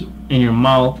visualize in your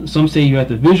mouth. Some say you have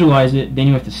to visualize it, then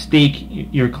you have to stake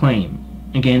your claim.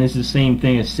 Again, it's the same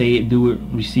thing as say it, do it,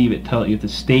 receive it, tell it. You have to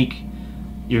stake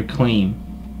your claim.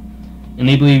 And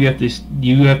they believe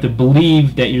you have to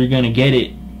believe that you're going to get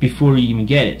it before you even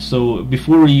get it. So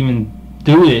before you even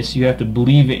do this, you have to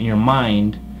believe it in your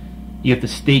mind. You have to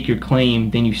stake your claim,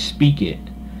 then you speak it.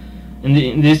 And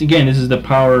this is the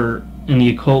power in the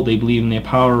occult. They believe in the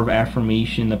power of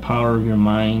affirmation, the power of your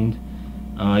mind.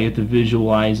 You have to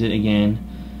visualize it again.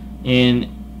 And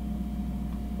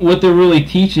what they're really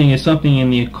teaching is something in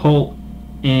the occult,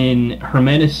 in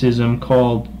Hermeticism,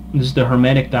 called, this is the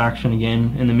Hermetic doctrine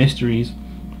again, in the mysteries,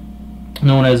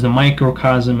 known as the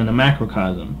microcosm and the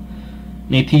macrocosm. And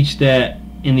they teach that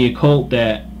in the occult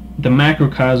that the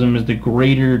macrocosm is the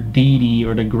greater deity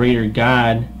or the greater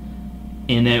God,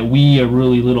 and that we are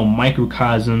really little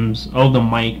microcosms of the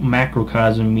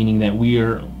macrocosm, meaning that we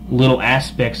are little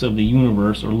aspects of the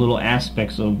universe or little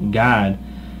aspects of God.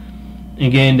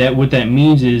 Again, that what that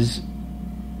means is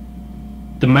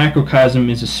the macrocosm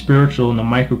is a spiritual and the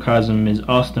microcosm is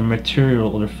us, the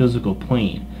material or the physical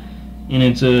plane. And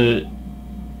it's a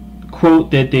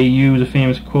quote that they use, a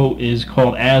famous quote, is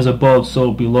called "as above,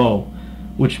 so below,"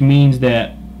 which means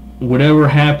that whatever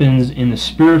happens in the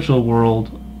spiritual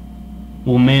world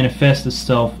will manifest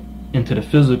itself into the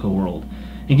physical world.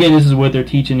 Again, this is what they're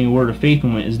teaching in the Word of Faith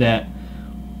movement, is that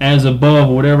as above,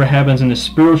 whatever happens in the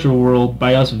spiritual world,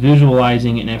 by us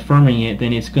visualizing it and affirming it,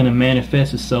 then it's going to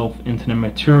manifest itself into the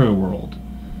material world.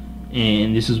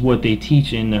 And this is what they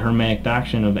teach in the Hermetic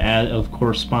doctrine of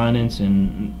correspondence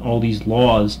and all these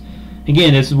laws.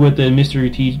 Again, this is what the mystery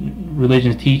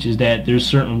religions teach, is that there's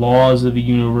certain laws of the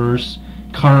universe,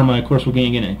 karma. Of course, we're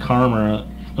going to get into karma,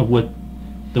 of what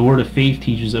the Word of Faith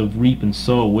teaches of reap and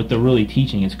sow. What they're really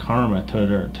teaching is karma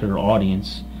to their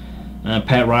audience.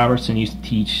 Pat Robertson used to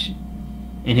teach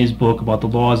in his book about the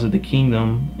laws of the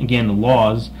kingdom. Again, the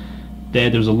laws,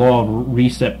 that there's a law of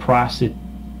reciprocity,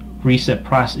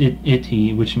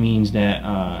 which means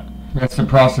that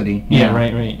reciprocity. Yeah,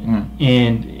 right. Yeah.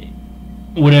 And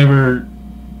whatever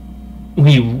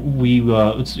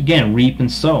it's again reap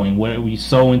and sowing. What we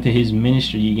sow into his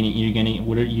ministry, you're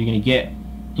gonna get,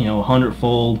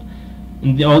 100-fold.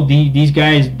 And all these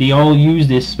guys, they all use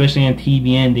this, especially on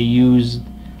TBN. They use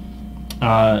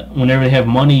whenever they have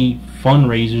money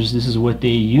fundraisers, this is what they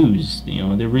use.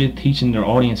 They're really teaching their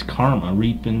audience karma,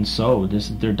 reap and sow. This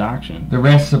is their doctrine. The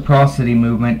reciprocity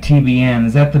movement, TBN,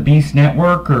 is that the Beast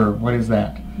Network, or what is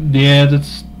that? Yeah,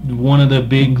 that's one of the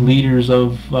big leaders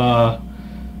of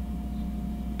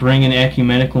bringing the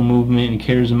ecumenical movement and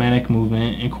charismatic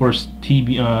movement. And of course,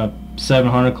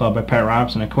 700 Club by Pat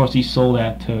Robertson. Of course, he sold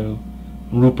that to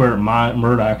Rupert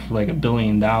Murdoch for like $1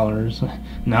 billion.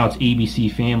 Now it's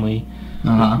ABC Family.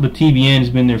 But TBN's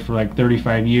been there for like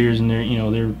 35 years, and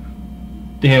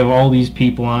they have all these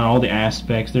people on all the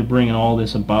aspects. They're bringing all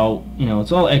this about.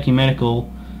 It's all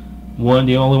ecumenical.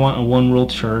 They only want a one world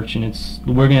church, and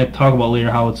we're going to talk about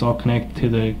later how it's all connected to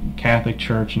the Catholic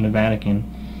Church and the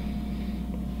Vatican.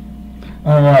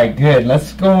 All right, good.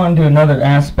 Let's go on to another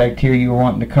aspect here you were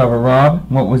wanting to cover, Rob.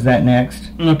 What was that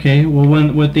next? Okay,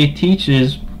 well, what they teach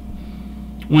is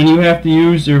when you have to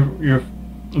use your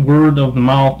word of the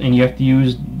mouth, and you have to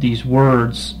use these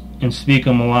words and speak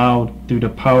them aloud through the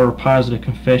power of positive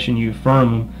confession, you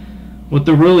affirm them. What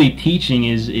they're really teaching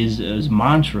is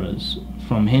mantras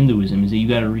from Hinduism, is that you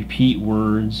got to repeat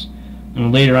words.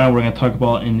 And later on, we're going to talk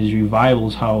about in these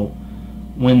revivals how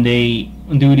when they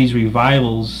do these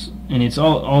revivals, and it's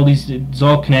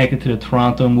all connected to the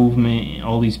Toronto movement,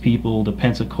 all these people, the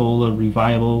Pensacola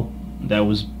revival that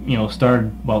was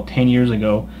started about 10 years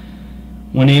ago.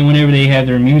 Whenever they have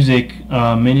their music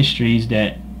ministries,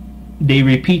 that they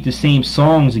repeat the same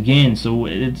songs again. So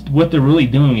what they're really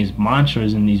doing is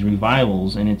mantras in these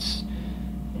revivals, and it's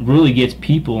really gets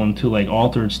people into like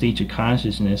altered states of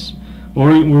consciousness.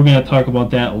 We're going to talk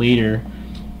about that later.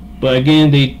 But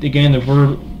again,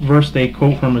 the verse they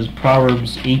quote from is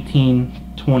Proverbs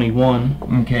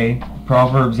 18:21. Okay,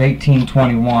 Proverbs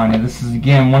 18:21, and this is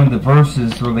again one of the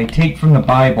verses where they take from the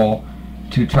Bible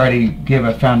to try to give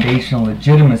a foundational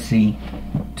legitimacy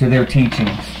to their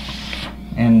teachings,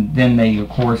 and then they of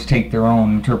course take their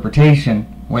own interpretation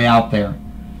way out there.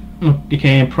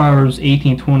 Okay, in Proverbs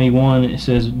 18:21 it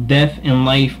says, "Death and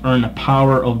life are in the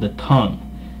power of the tongue,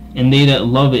 and they that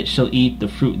love it shall eat the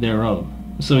fruit thereof."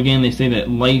 So again, they say that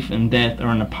life and death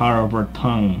are in the power of our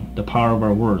tongue, the power of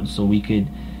our words. So we could,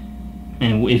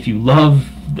 and if you love,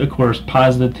 of course,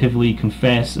 positively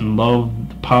confess and love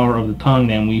the power of the tongue,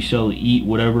 then we shall eat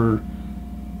whatever,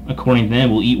 according to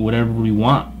them, we'll eat whatever we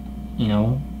want.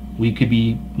 We could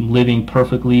be living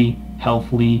perfectly,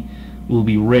 healthily, we'll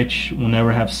be rich, we'll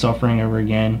never have suffering ever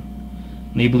again.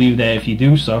 And they believe that if you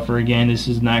do suffer again, this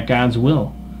is not God's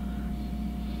will.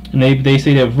 And they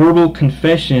say that verbal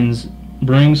confessions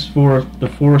brings forth the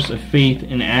force of faith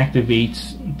and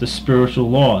activates the spiritual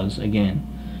laws again.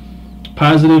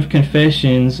 Positive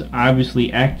confessions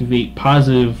obviously activate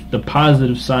the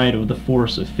positive side of the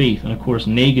force of faith, and of course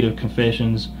negative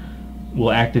confessions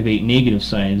will activate negative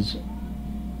sides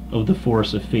of the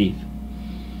force of faith.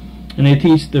 And they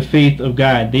teach the faith of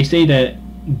God. They say that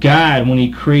God, when He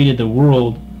created the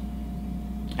world,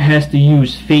 has to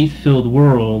use faith-filled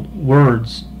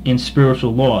words in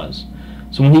spiritual laws.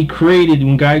 So when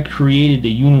God created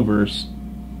the universe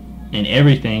and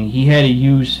everything, He had to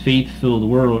use faith-filled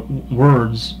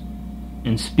words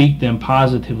and speak them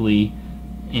positively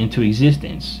into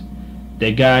existence.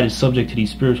 That God is subject to these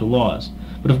spiritual laws.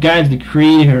 But if God's the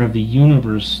creator of the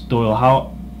universe,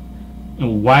 Doyle,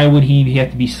 why would He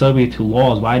have to be subject to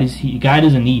laws? God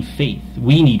doesn't need faith.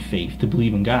 We need faith to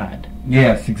believe in God.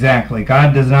 Yes, exactly.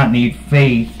 God does not need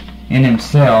faith in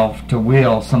Himself to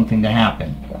will something to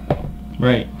happen.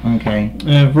 Right. Okay.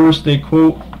 A verse they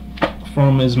quote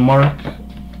from is Mark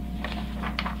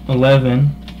 11.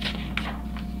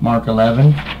 Mark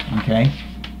 11. Okay.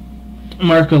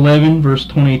 Mark 11, verse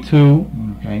 22.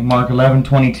 Okay. Mark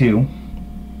 11:22.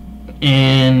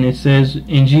 And it says,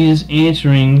 "And Jesus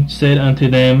answering said unto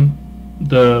them,"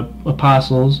 the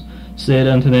apostles said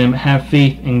unto them, "Have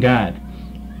faith in God."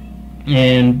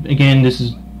 And again, this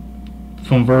is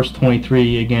from verse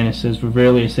 23. Again, it says, "For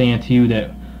verily I say unto you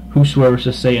that whosoever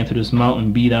shall say unto this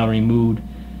mountain, Be thou removed,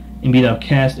 and be thou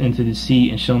cast into the sea,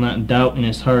 and shall not doubt in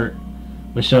his heart,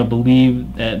 but shall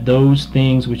believe that those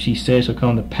things which he says shall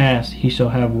come to pass, he shall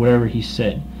have whatever he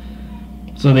said."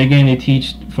 So they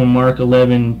teach from Mark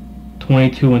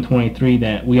 11:22 and 23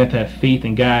 that we have to have faith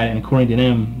in God, and according to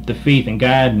them, the faith in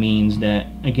God means that,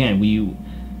 again, we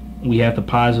have to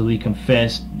positively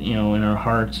confess, in our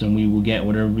hearts, and we will get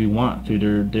whatever we want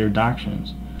through their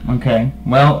doctrines. Okay.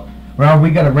 Well,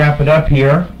 we got to wrap it up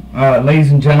here.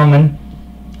 Ladies and gentlemen,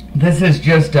 this is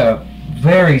just a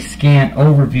very scant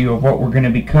overview of what we're going to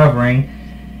be covering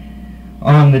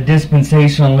on the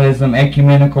dispensationalism,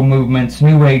 ecumenical movements,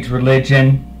 New Age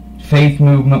religion, faith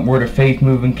movement, Word of Faith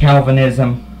movement,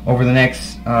 Calvinism over the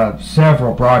next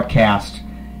several broadcasts,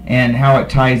 and how it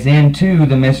ties into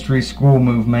the Mystery School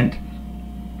movement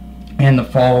and the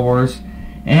followers.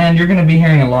 And you're going to be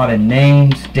hearing a lot of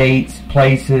names, dates,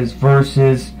 places,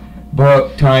 verses,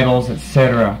 book titles,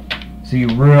 etc. So you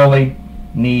really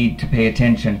need to pay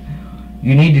attention.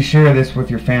 You need to share this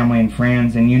with your family and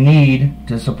friends, and you need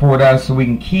to support us so we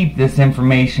can keep this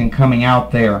information coming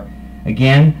out there.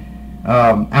 Again,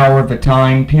 Hour of the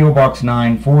Time, P.O. Box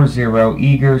 940,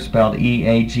 Eager, spelled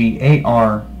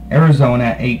E-A-G-A-R,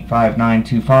 Arizona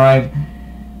 85925.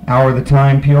 Hour of the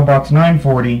Time, P.O. Box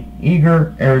 940,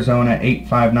 Eager, Arizona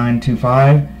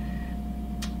 85925.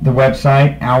 The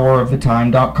website,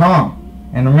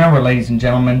 houroftetime.com. And remember, ladies and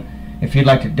gentlemen, if you'd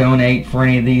like to donate for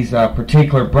any of these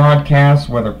particular broadcasts,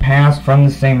 whether past from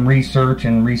the same research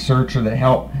and researcher that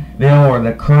helped Bill, or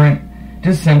the current,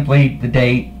 just simply the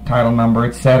date, title number,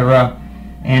 etc.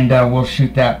 And we'll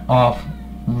shoot that off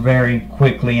very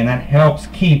quickly, and that helps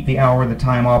keep the Hour of the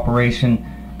Time operation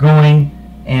going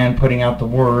and putting out the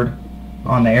word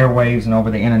on the airwaves and over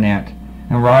the internet.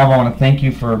 And Rob, I want to thank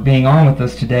you for being on with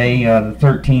us today, the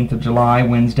 13th of July,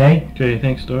 Wednesday. Okay,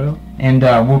 thanks, Doyle. And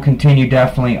we'll continue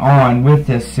definitely on with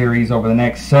this series over the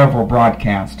next several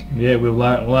broadcasts. Yeah, we have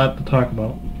a lot to talk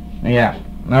about. Yeah.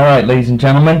 All right, ladies and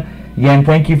gentlemen. Again,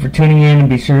 thank you for tuning in, and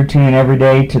be sure to tune in every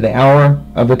day to the Hour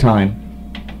of the Time.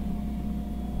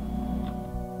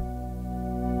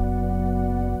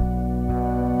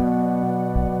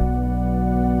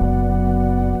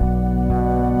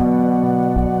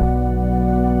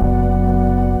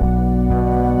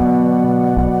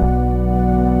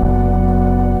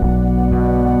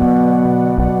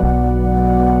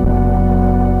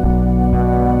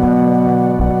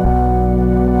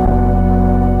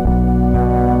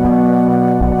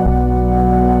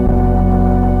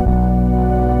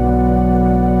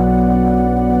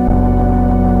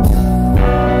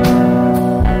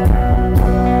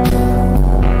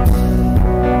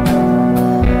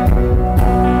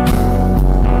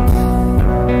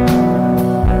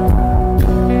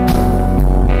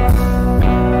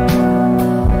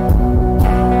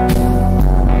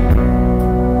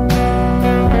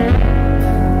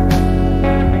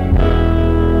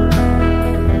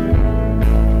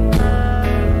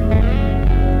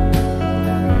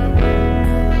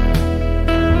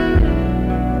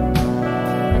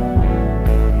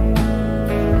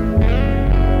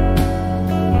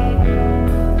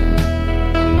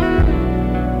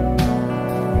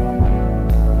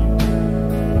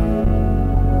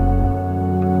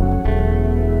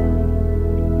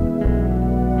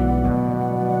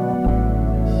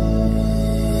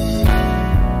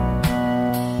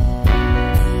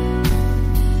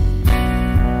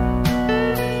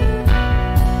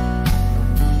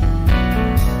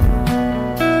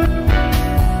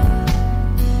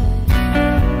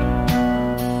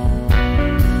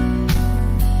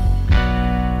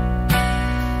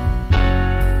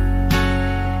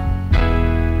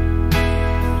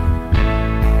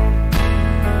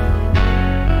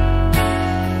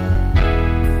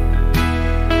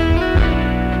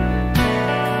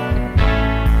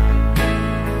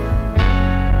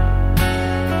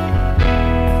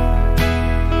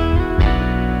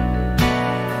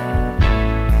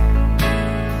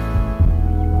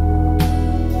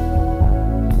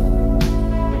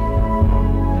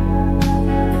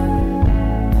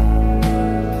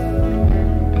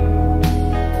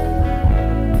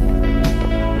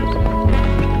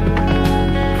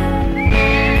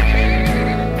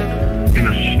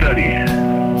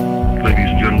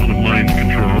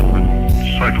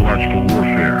 psychological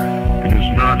warfare. It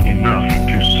is not enough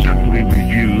to simply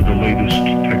review the latest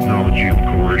technology of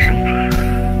coercion,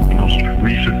 the most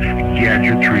recent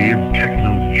gadgetry and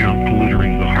techno junk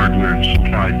littering the hardware and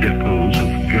supply depots of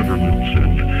governments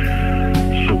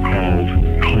and so-called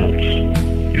cults.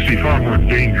 You see, far more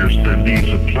dangerous than these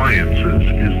appliances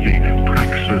is the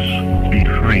praxis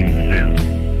behind them.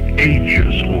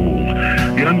 Ages old,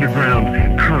 the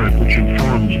underground current which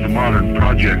informs the modern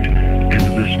project and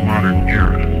this modern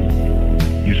era.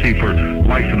 You see, for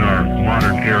life in our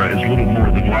modern era is little more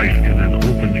than life in an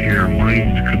open-air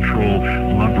mind control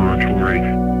laboratory.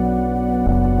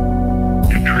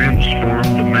 To transform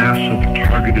the mass of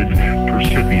targeted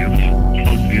percipients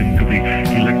plugged into the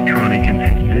electronic and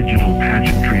digital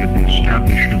pageantry of the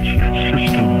establishment's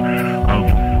system of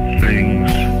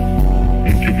things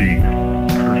into the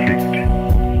perfect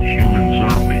human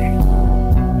zombie.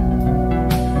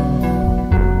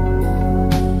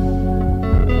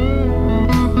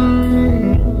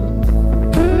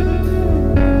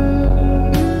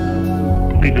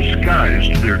 They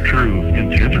disguised their true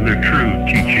intent and their true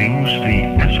teachings, the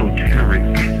esoteric,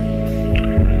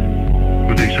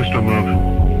 with a system of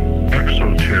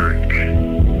exoteric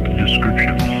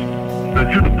descriptions. Now,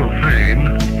 to the profane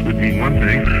would mean one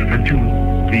thing, and to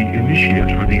the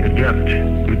initiate or the adept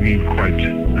would mean quite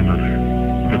another.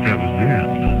 But that was then.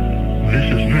 This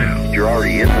is now. You're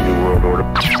already in the New World Order.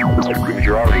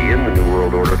 You're already in the New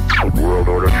World Order. World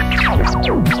Order.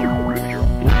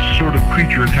 What sort of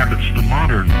creature inhabits the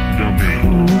modern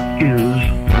domain? Who is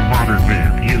the modern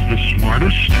man? He is the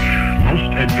smartest, most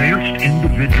advanced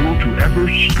individual to ever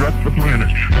strut the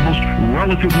planet, the most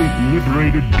relatively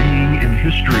liberated being in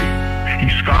history. He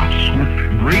scoffs with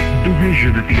great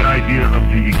derision at the idea of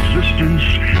the existence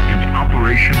and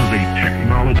operation of a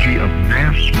technology of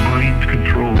mass mind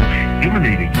control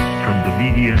emanating from the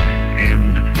media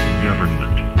and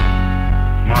government.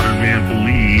 Modern man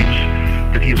believes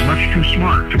that he is much too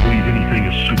smart to believe anything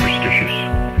as superstitious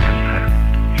as that.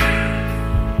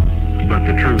 But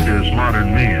the truth is, modern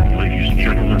man